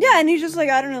 Yeah, and he's just like,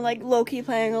 I don't know, like low-key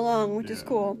playing along, which is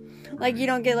cool. Like you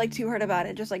don't get like too hurt about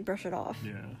it, just like brush it off.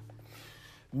 Yeah.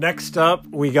 Next up,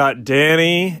 we got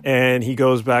Danny, and he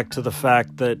goes back to the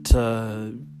fact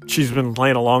that she's been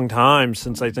playing a long time,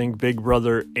 since I think Big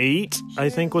Brother 8, I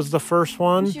think was the first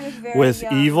one, with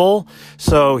young. Evil.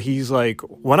 So he's like,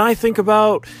 when I think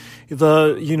about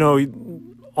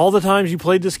all the times you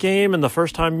played this game, and the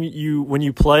first time when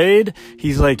you played,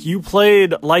 he's like, you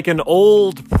played like an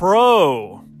old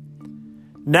pro.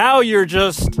 Now you're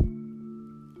just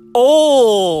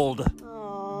old.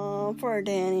 Oh, poor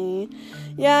Danny.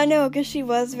 Yeah, I know, because she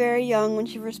was very young when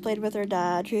she first played with her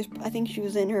dad. I think she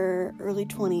was in her early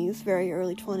 20s, very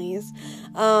early 20s.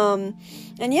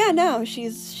 And yeah, no,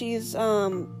 she's I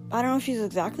don't know if she's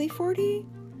exactly 40,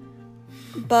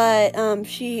 but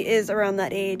she is around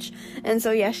that age. And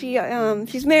so yeah,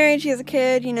 she's married, she has a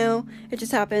kid, you know, it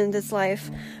just happened, it's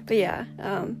life. But yeah,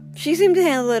 she seemed to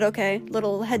handle it okay,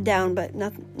 little head down, but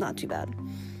not too bad.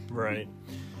 Right.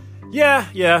 Yeah,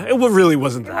 it really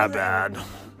wasn't that bad.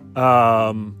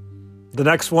 The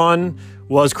next one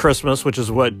was Christmas, which is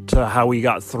how we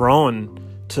got thrown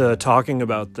to talking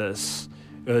about this,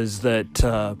 is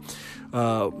that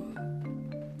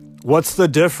what's the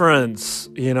difference,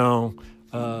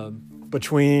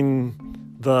 between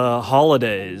the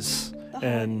holidays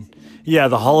and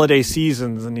the holiday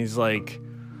seasons. And he's like,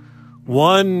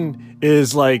 one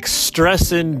is like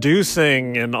stress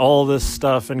inducing and all this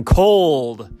stuff and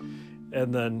cold,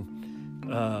 and then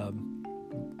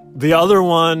the other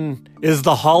one is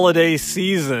the holiday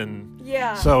season.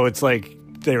 Yeah. So it's like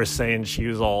they were saying she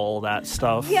was all that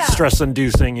stuff. Yeah.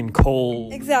 Stress-inducing and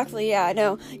cold. Exactly, yeah, I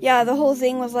know. Yeah, the whole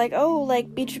thing was like, oh,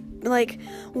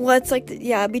 what's like,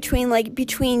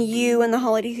 between you and the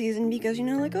holiday season, because,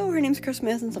 like, oh, her name's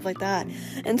Christmas and stuff like that.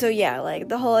 And so, yeah, like,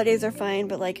 the holidays are fine,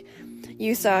 but, like,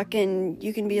 you suck and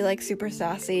you can be, like, super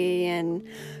sassy and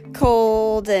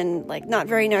cold and, like, not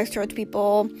very nice towards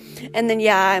people. And then,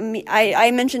 yeah,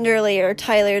 I mentioned earlier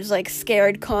Tyler's, like,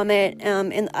 scared comment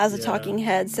as a talking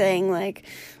head saying, like,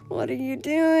 what are you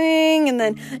doing? And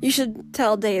then you should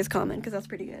tell Day's comment, because that's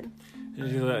pretty good.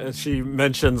 And she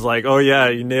mentions, like, oh, yeah,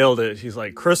 you nailed it. She's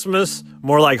like, Christmas,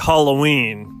 more like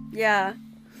Halloween. Yeah.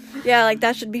 Yeah, like,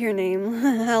 that should be her name.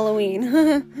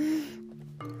 Halloween.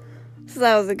 So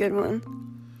that was a good one.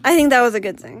 I think that was a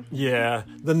good thing. Yeah.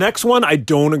 The next one I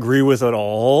don't agree with at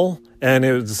all. And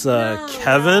it was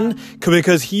Kevin.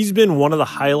 Because he's been one of the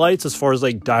highlights as far as,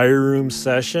 like, diary room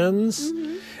sessions.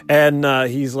 Mm-hmm. And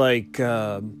he's like,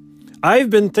 I've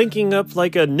been thinking up,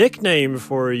 like, a nickname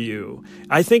for you.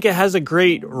 I think it has a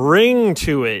great ring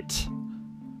to it.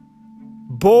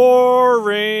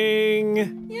 Boring.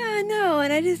 Yeah, I know,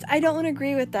 and I don't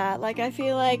agree with that. Like, I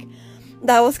feel like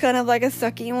that was kind of like a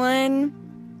sucky one,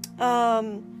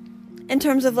 in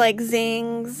terms of like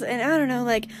zings, and I don't know,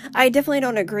 like, I definitely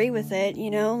don't agree with it,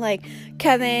 you know, like,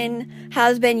 Kevin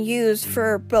has been used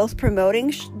for both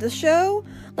promoting the show,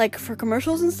 like, for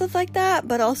commercials and stuff like that,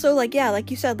 but also, like, yeah, like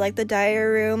you said, like, the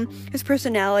diary room, his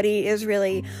personality is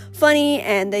really funny,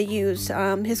 and they use,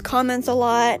 his comments a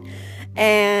lot.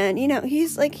 And, you know,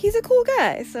 he's a cool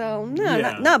guy, so,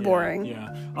 no, not boring.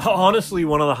 Yeah. Honestly,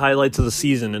 one of the highlights of the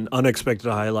season, an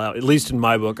unexpected highlight, at least in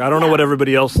my book. I don't know what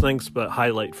everybody else thinks, but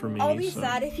highlight for me. I'll be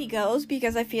sad if he goes,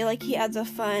 because I feel like he adds a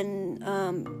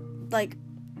fun, like,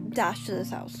 dash to this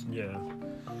house. Yeah.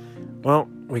 Well,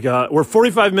 we're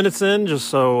 45 minutes in, just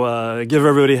so give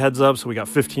everybody a heads up. So we got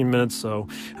 15 minutes, so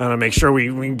I want to make sure we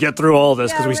can get through all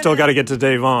this, because we still got to get to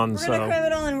Dave on. We're going to cram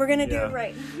it all, and we're going to do it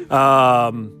right.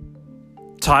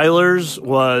 Tyler's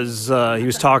was, he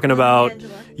was talking about,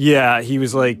 yeah, he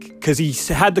was like, because he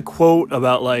had the quote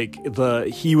about like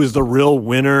he was the real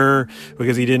winner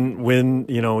because he didn't win,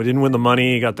 he didn't win the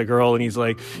money, he got the girl, and he's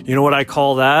like, you know what I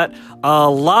call that? A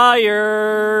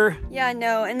liar. Yeah,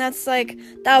 no, and that's like,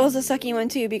 that was a sucky one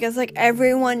too, because like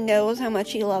everyone knows how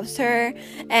much he loves her,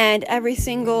 and every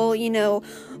single,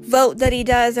 vote that he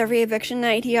does, every eviction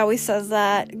night, he always says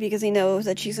that because he knows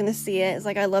that she's gonna see it. It's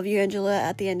like, I love you, Angela,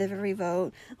 at the end of every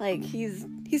vote. Like, he's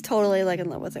totally like in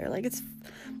love with her. Like, it's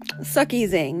sucky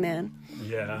zing, man.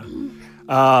 Yeah.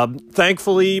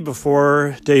 Thankfully,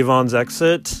 before Davon's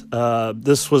exit,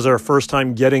 this was our first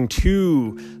time getting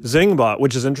to Zingbot,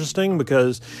 which is interesting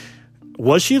because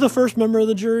was she the first member of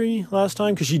the jury last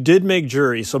time? Because she did make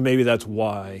jury, so maybe that's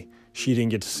why she didn't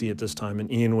get to see it this time, and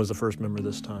Ian was the first member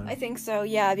this time. I think so,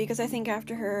 yeah, because I think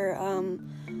after her,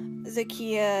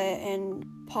 Zakiya and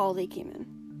Paulie came in.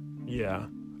 Yeah,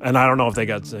 and I don't know if they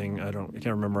got Zing. I can't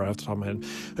remember off the top of my head.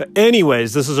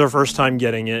 Anyways, this is our first time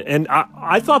getting it, and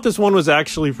I thought this one was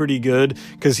actually pretty good,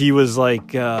 because he was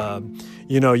like, this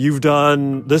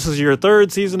is your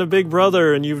third season of Big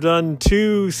Brother, and you've done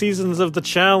 2 seasons of The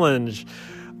Challenge.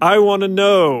 I want to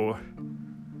know,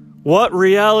 what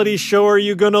reality show are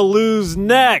you gonna lose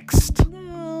next?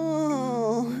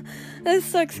 No, that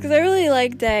sucks, because I really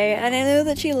like Day, and I know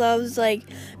that she loves, like,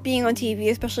 being on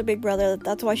TV, especially Big Brother.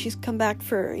 That's why she's come back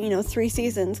for, 3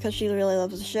 seasons, because she really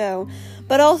loves the show.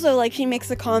 But also, like, she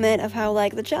makes a comment of how,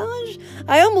 like, The Challenge,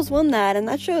 I almost won that, and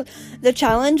that show, The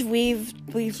Challenge, we've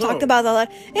talked about that a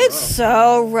lot. It's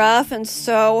so rough and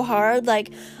so hard,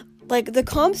 like, the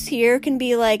comps here can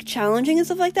be, like, challenging and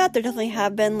stuff like that. There definitely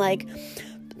have been, like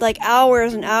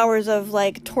hours and hours of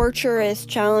like torturous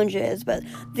challenges, but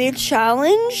the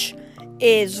challenge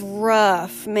is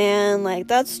rough, man. Like,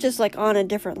 that's just like on a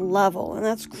different level, and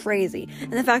that's crazy.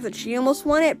 And the fact that she almost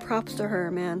won it, props to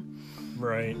her, man.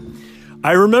 Right.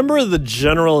 I remember the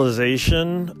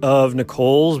generalization of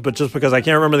Nicole's, but just because I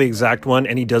can't remember the exact one,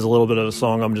 and he does a little bit of a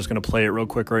song, I'm just going to play it real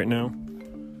quick right now.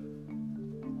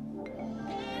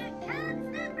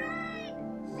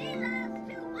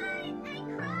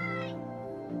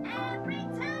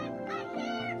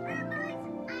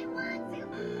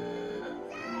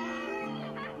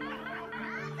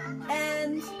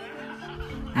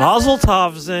 Mazel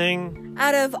tov, Zing.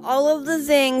 Out of all of the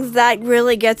zings, that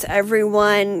really gets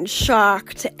everyone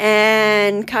shocked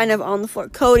and kind of on the floor.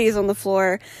 Cody's on the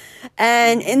floor.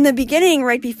 And in the beginning,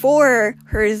 right before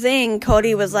her zing,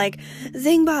 Cody was like,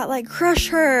 Zingbot, like, crush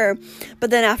her. But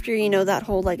then after, that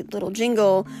whole, like, little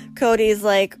jingle, Cody's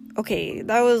like, okay,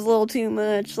 that was a little too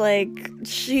much. Like,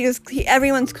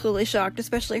 everyone's clearly shocked,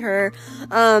 especially her.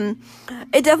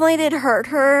 It definitely did hurt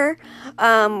her.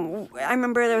 I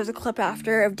remember there was a clip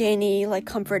after of Danny, like,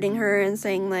 comforting her and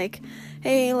saying, like,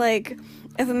 hey, like,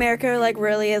 if America, like,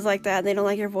 really is like that, and they don't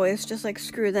like your voice, just, like,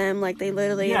 screw them. Like, they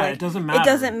literally, it doesn't matter. It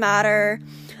doesn't matter.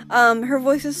 Her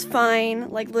voice is fine.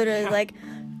 Like, literally, like,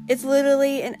 it's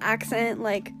literally an accent.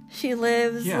 Like, she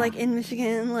lives, like, in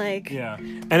Michigan, like... Yeah.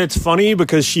 And it's funny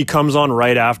because she comes on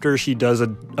right after she does a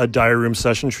diary room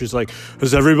session. She's like,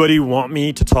 does everybody want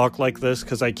me to talk like this?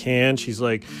 Because I can. She's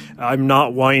like, I'm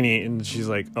not whiny. And she's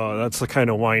like, oh, that's the kind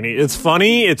of whiny. It's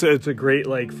funny. It's a great,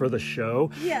 like, for the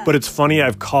show. Yeah. But it's funny,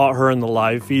 I've caught her in the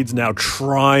live feeds now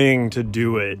trying to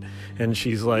do it. And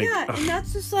she's like... Yeah, and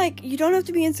that's just, like, you don't have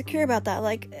to be insecure about that.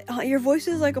 Like, your voice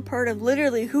is, like, a part of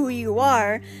literally who you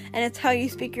are, and it's how you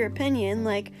speak your opinion.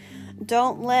 Like,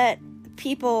 don't let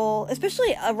people,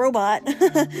 especially a robot,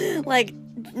 like,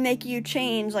 make you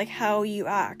change, like, how you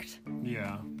act.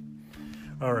 Yeah.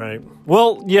 All right.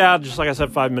 Well, yeah, just like I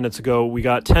said 5 minutes ago, we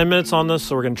got 10 minutes on this,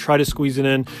 so we're going to try to squeeze it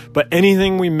in. But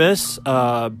anything we miss,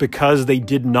 because they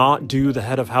did not do the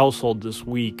head of household this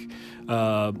week,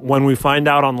 when we find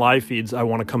out on live feeds, I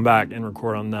want to come back and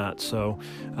record on that. So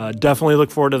definitely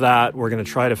look forward to that. We're going to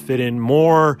try to fit in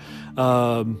more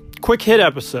quick hit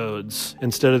episodes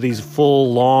instead of these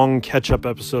full long catch-up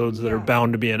episodes that are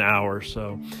bound to be an hour.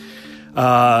 So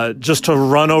just to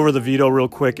run over the veto real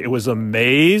quick, it was a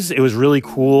maze. It was really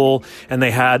cool. And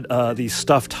they had these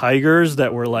stuffed tigers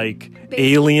that were like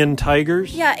alien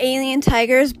tigers. Yeah, alien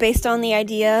tigers based on the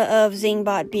idea of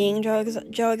Zingbot being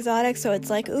Joe Exotic. So it's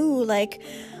like, ooh, like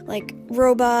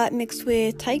robot mixed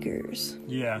with tigers.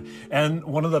 Yeah. And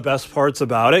one of the best parts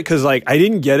about it, because like I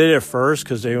didn't get it at first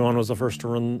because Davon was the first to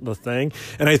run the thing.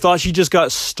 And I thought she just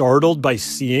got startled by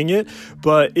seeing it.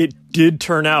 But it did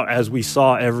turn out, as we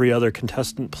saw every other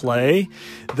contestant play,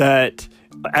 that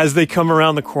as they come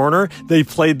around the corner, they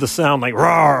played the sound like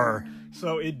roar.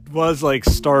 So it was like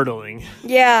startling.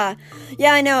 Yeah.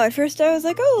 Yeah, I know. At first I was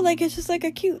like, oh, like it's just like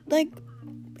a cute, like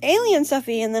alien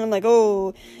stuffy, and then I'm like,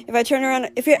 oh, if I turn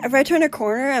around, if I turn a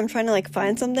corner, I'm trying to like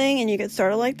find something, and you get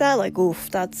startled like that, like,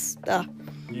 oof, that's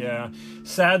Yeah.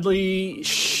 Sadly,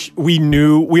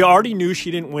 we already knew she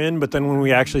didn't win, but then when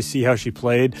we actually see how she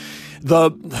played,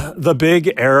 the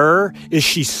big error is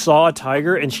she saw a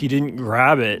tiger and she didn't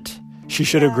grab it. She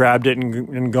should have grabbed it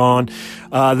and gone.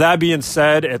 That being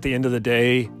said, at the end of the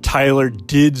day, Tyler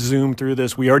did zoom through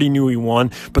this. We already knew he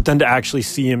won, but then to actually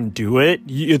see him do it,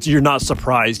 you're not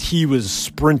surprised. He was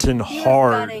sprinting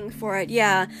hard. Gunning for it,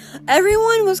 yeah.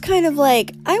 Everyone was kind of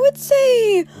like, I would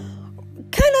say,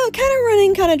 kind of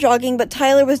running, kind of jogging, but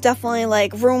Tyler was definitely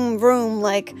like, vroom,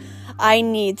 like, I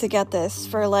need to get this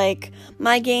for like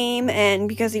my game, and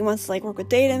because he wants to like work with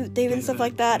David and stuff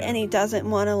like that, and he doesn't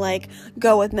want to like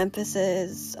go with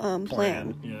Memphis's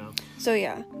plan. Yeah. So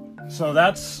yeah. So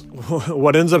that's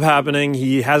what ends up happening.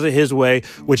 He has it his way,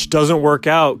 which doesn't work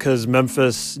out because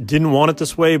Memphis didn't want it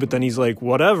this way, but then he's like,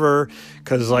 whatever,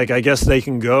 because like I guess they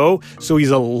can go. So he's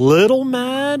a little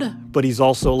mad, but he's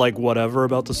also like whatever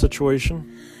about the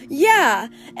situation. Yeah,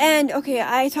 and okay,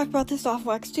 I talked about this off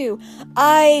wax too.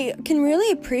 I can really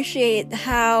appreciate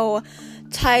how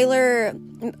Tyler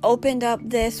opened up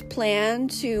this plan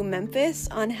to Memphis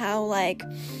on how like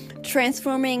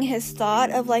transforming his thought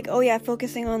of like, oh yeah,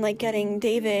 focusing on like getting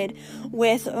David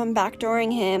with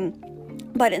backdooring him,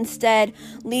 but instead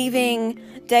leaving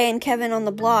Day and Kevin on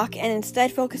the block, and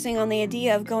instead focusing on the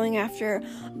idea of going after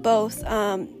both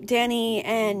Danny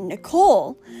and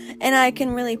Nicole. And I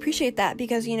can really appreciate that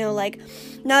because, you know, like,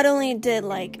 not only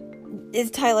is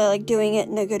Tyler like doing it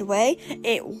in a good way,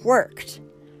 it worked.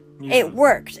 Yeah. It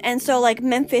worked. And so like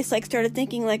Memphis like started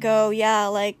thinking like, oh yeah,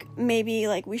 like maybe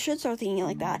like we should start thinking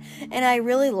like that. And I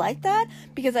really like that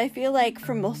because I feel like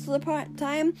for most of the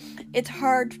time it's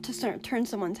hard to turn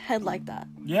someone's head like that.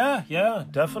 Yeah,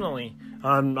 definitely.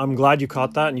 I'm glad you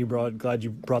caught that, and glad you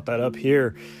brought that up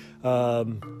here.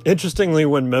 Interestingly,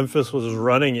 when Memphis was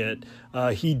running it,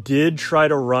 he did try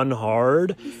to run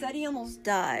hard. He said he almost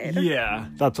died. Yeah,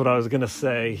 that's what I was gonna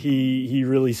say. He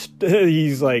really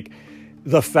he's like,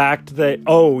 the fact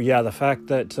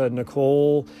that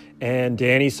Nicole and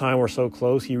Danny's time were so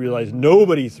close, he realized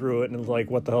nobody threw it, and was like,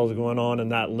 what the hell is going on?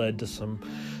 And that led to some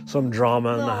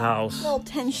drama in the house. A little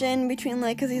tension between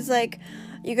like, because he's like,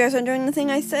 you guys aren't doing the thing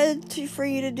I said for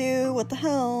you to do. What the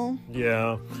hell?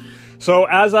 Yeah. So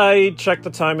as I check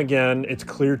the time again, it's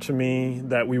clear to me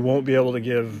that we won't be able to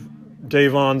give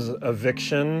Davon's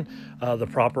eviction the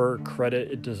proper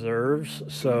credit it deserves.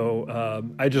 So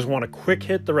I just want to quick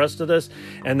hit the rest of this.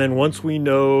 And then once we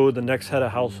know the next head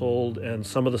of household and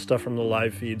some of the stuff from the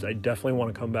live feeds, I definitely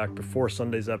want to come back before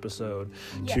Sunday's episode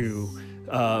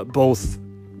to both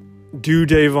do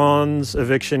Davon's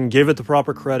eviction, give it the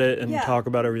proper credit, and talk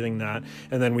about everything that,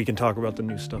 and then we can talk about the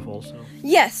new stuff also.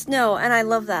 Yes, no, and I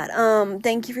love that.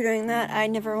 Thank you for doing that. I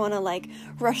never want to like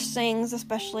rush things,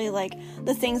 especially like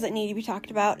the things that need to be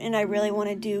talked about, and I really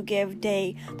want to give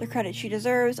Day the credit she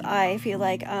deserves. I feel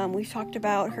like we've talked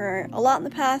about her a lot in the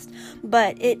past,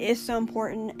 but it is so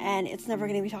important, and it's never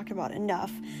going to be talked about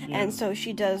enough, and so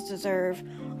she does deserve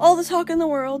all the talk in the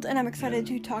world, and I'm excited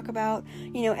to talk about,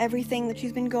 you know, everything that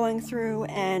she's been going through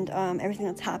and everything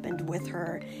that's happened with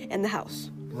her in the house.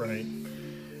 Right.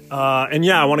 And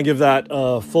I want to give that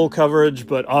full coverage,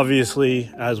 but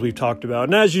obviously, as we've talked about,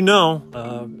 and as you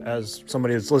know, as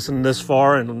somebody that's listened this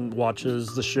far and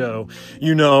watches the show,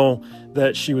 you know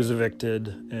that she was evicted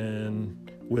and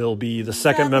will be the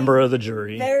second member of the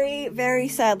jury. Very, very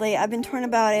sadly. I've been torn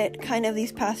about it kind of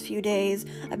these past few days.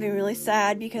 I've been really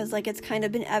sad because like it's kind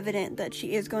of been evident that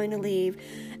she is going to leave.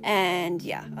 And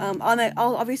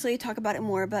I'll obviously talk about it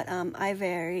more, but I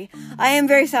am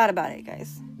very sad about it,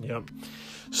 guys. Yep.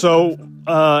 So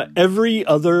every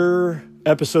other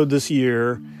episode this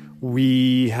year,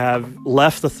 we have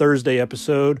left the Thursday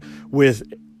episode with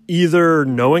either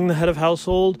knowing the head of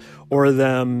household or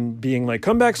them being like,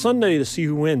 come back Sunday to see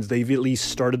who wins. They've at least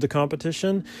started the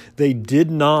competition. They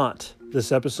did not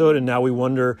this episode, and now we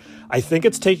wonder. I think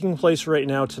it's taking place right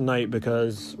now tonight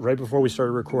because right before we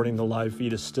started recording, the live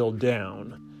feed is still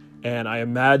down. And I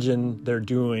imagine they're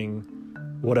doing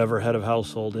whatever head of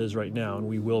household is right now, and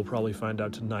we will probably find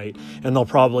out tonight. And they'll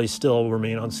probably still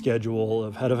remain on schedule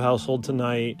of head of household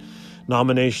tonight,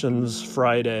 nominations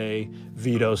Friday,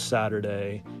 veto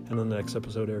Saturday, and then the next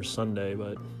episode airs Sunday.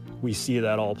 But we see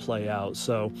that all play out.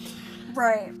 So,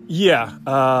 Right. yeah,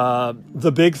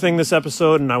 the big thing this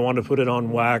episode, and I want to put it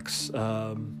on wax,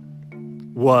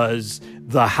 was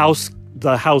the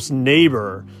house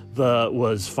neighbor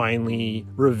was finally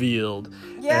revealed.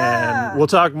 Yeah. And we'll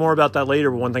talk more about that later,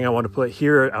 but one thing I want to put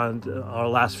here on our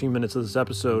last few minutes of this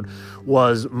episode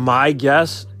was my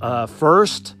guess.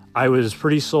 First, I was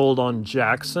pretty sold on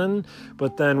Jackson,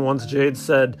 but then once Jade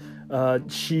said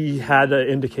she had an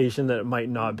indication that it might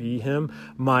not be him,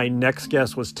 my next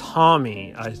guess was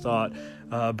Tommy. I thought,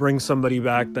 bring somebody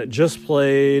back that just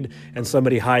played and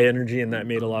somebody high energy, and that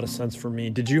made a lot of sense for me.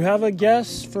 Did you have a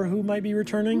guess for who might be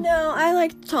returning? No, I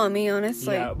liked Tommy,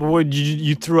 honestly. Yeah, but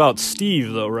you threw out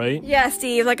Steve, though, right? Yeah,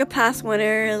 Steve, like a past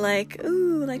winner, like,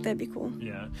 ooh, like that'd be cool.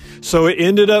 Yeah. So it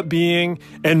ended up being,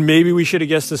 and maybe we should have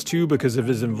guessed this too because of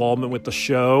his involvement with the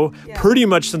show, pretty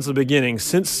much since the beginning,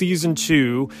 since season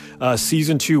 2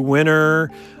 winner,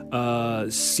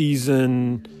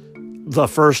 the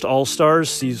first All-Stars,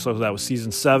 so that was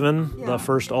season 7, the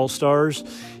first All-Stars.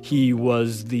 He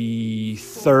was the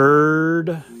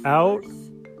third out,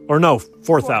 or no,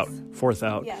 fourth out.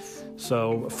 Yes.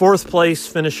 So 4th place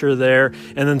finisher there.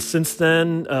 And then since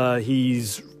then,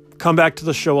 he's come back to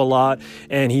the show a lot,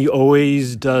 and he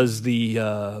always does the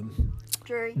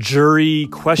jury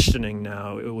questioning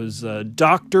now. It was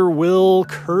Dr. Will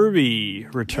Kirby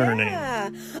returning. Yeah.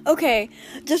 Okay,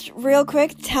 just real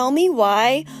quick, tell me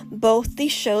why both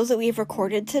these shows that we've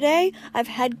recorded today, I've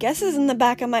had guesses in the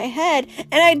back of my head,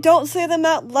 and I don't say them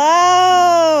out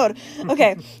loud.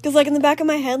 Okay, because like in the back of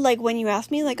my head, like when you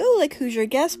asked me, like, oh, like who's your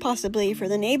guess possibly for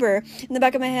the neighbor? In the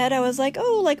back of my head, I was like,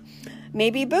 oh, like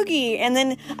maybe Boogie, and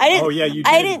then I didn't. Oh yeah, you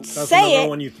did. I didn't That's say it.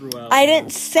 One you threw out. I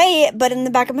didn't say it, but in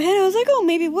the back of my head, I was like, oh,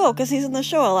 maybe Will, because he's in the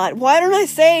show a lot. Why don't I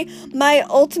say my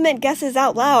ultimate guesses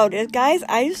out loud? Guys,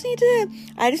 I just need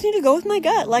to go with my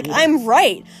gut. Like, I'm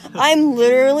right. I'm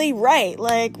literally right.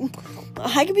 Like,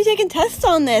 I could be taking tests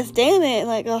on this. Damn it.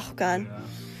 Like, oh, God. Yeah.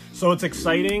 So it's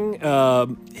exciting.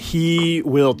 He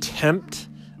will tempt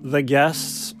the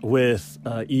guests with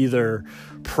either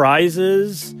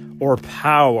prizes or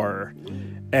power.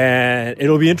 And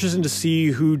it'll be interesting to see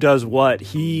who does what.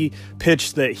 He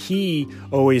pitched that he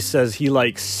always says he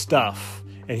likes stuff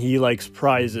and he likes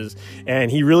prizes.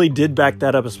 And he really did back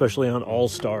that up, especially on All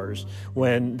Stars,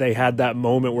 when they had that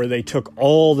moment where they took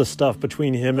all the stuff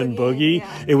between him and Boogie.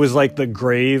 Yeah. It was like the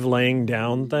grave laying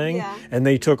down thing. Yeah. And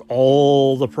they took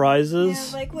all the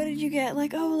prizes. Yeah, like, what did you get?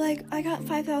 Like, oh, like, I got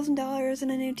 $5,000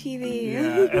 and a new TV.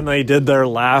 Yeah, and they did their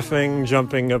laughing,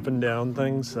 jumping up and down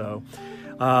thing. So,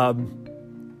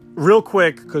 real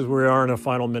quick, because we are in the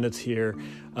final minutes here,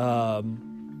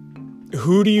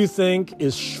 who do you think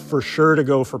is for sure to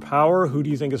go for power? Who do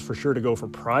you think is for sure to go for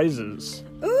prizes?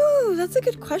 Ooh, that's a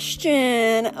good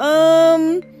question.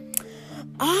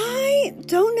 I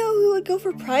don't know who would go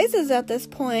for prizes at this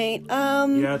point.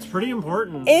 Yeah, it's pretty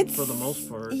important for the most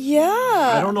part. Yeah.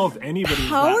 I don't know if anybody's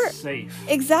that safe.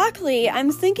 Exactly.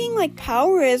 I'm thinking like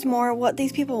power is more what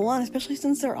these people want, especially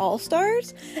since they're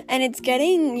all-stars. And it's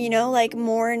getting, like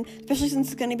more, especially since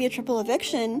it's going to be a triple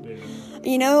eviction. Yeah.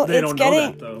 They don't know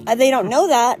that, though. They don't know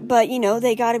that, but,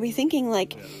 they got to be thinking,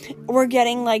 like, we're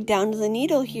getting, like, down to the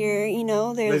needle here,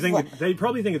 there's... They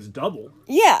probably think it's double.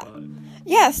 Yeah.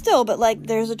 Yeah, still, but, like,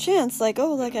 there's a chance, like,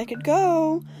 oh, like, I could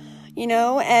go,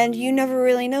 and you never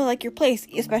really know, like, your place,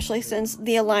 especially since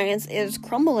the alliance is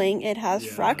crumbling. It has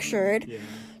fractured. Yeah.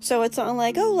 So it's not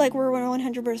like, oh, like, we're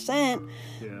 100%.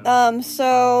 Yeah.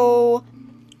 So,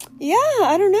 yeah,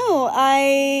 I don't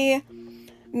know.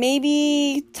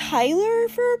 Maybe Tyler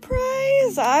for a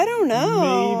prize? I don't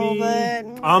know. Maybe.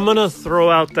 But I'm gonna throw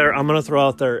out there.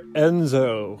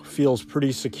 Enzo feels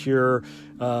pretty secure.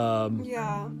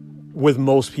 With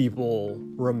most people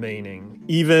remaining,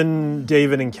 even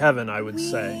David and Kevin, I would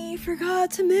say. We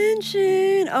forgot to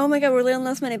mention. Oh my God, we're late on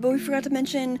last minute, but we forgot to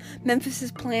mention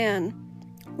Memphis's plan.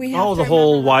 The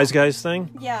whole Wise Guys thing?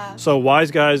 Yeah. So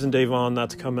Wise Guys and Davon,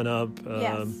 that's coming up.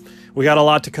 Yes. we got a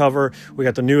lot to cover. We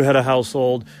got the new head of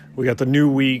household. We got the new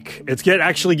week. It's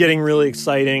actually getting really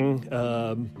exciting.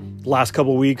 Last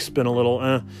couple weeks been a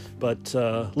little but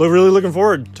really looking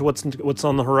forward to what's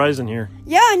on the horizon here.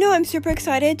 Yeah, I know. I'm super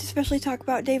excited to especially talk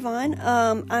about Davon.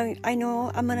 I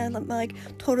know I'm gonna like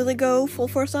totally go full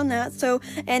force on that. So,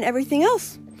 and everything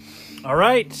else. All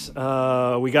right,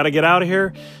 we got to get out of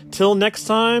here. Till next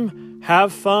time,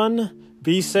 have fun,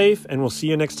 be safe, and we'll see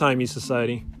you next time,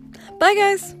 E-Society. Bye,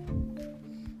 guys.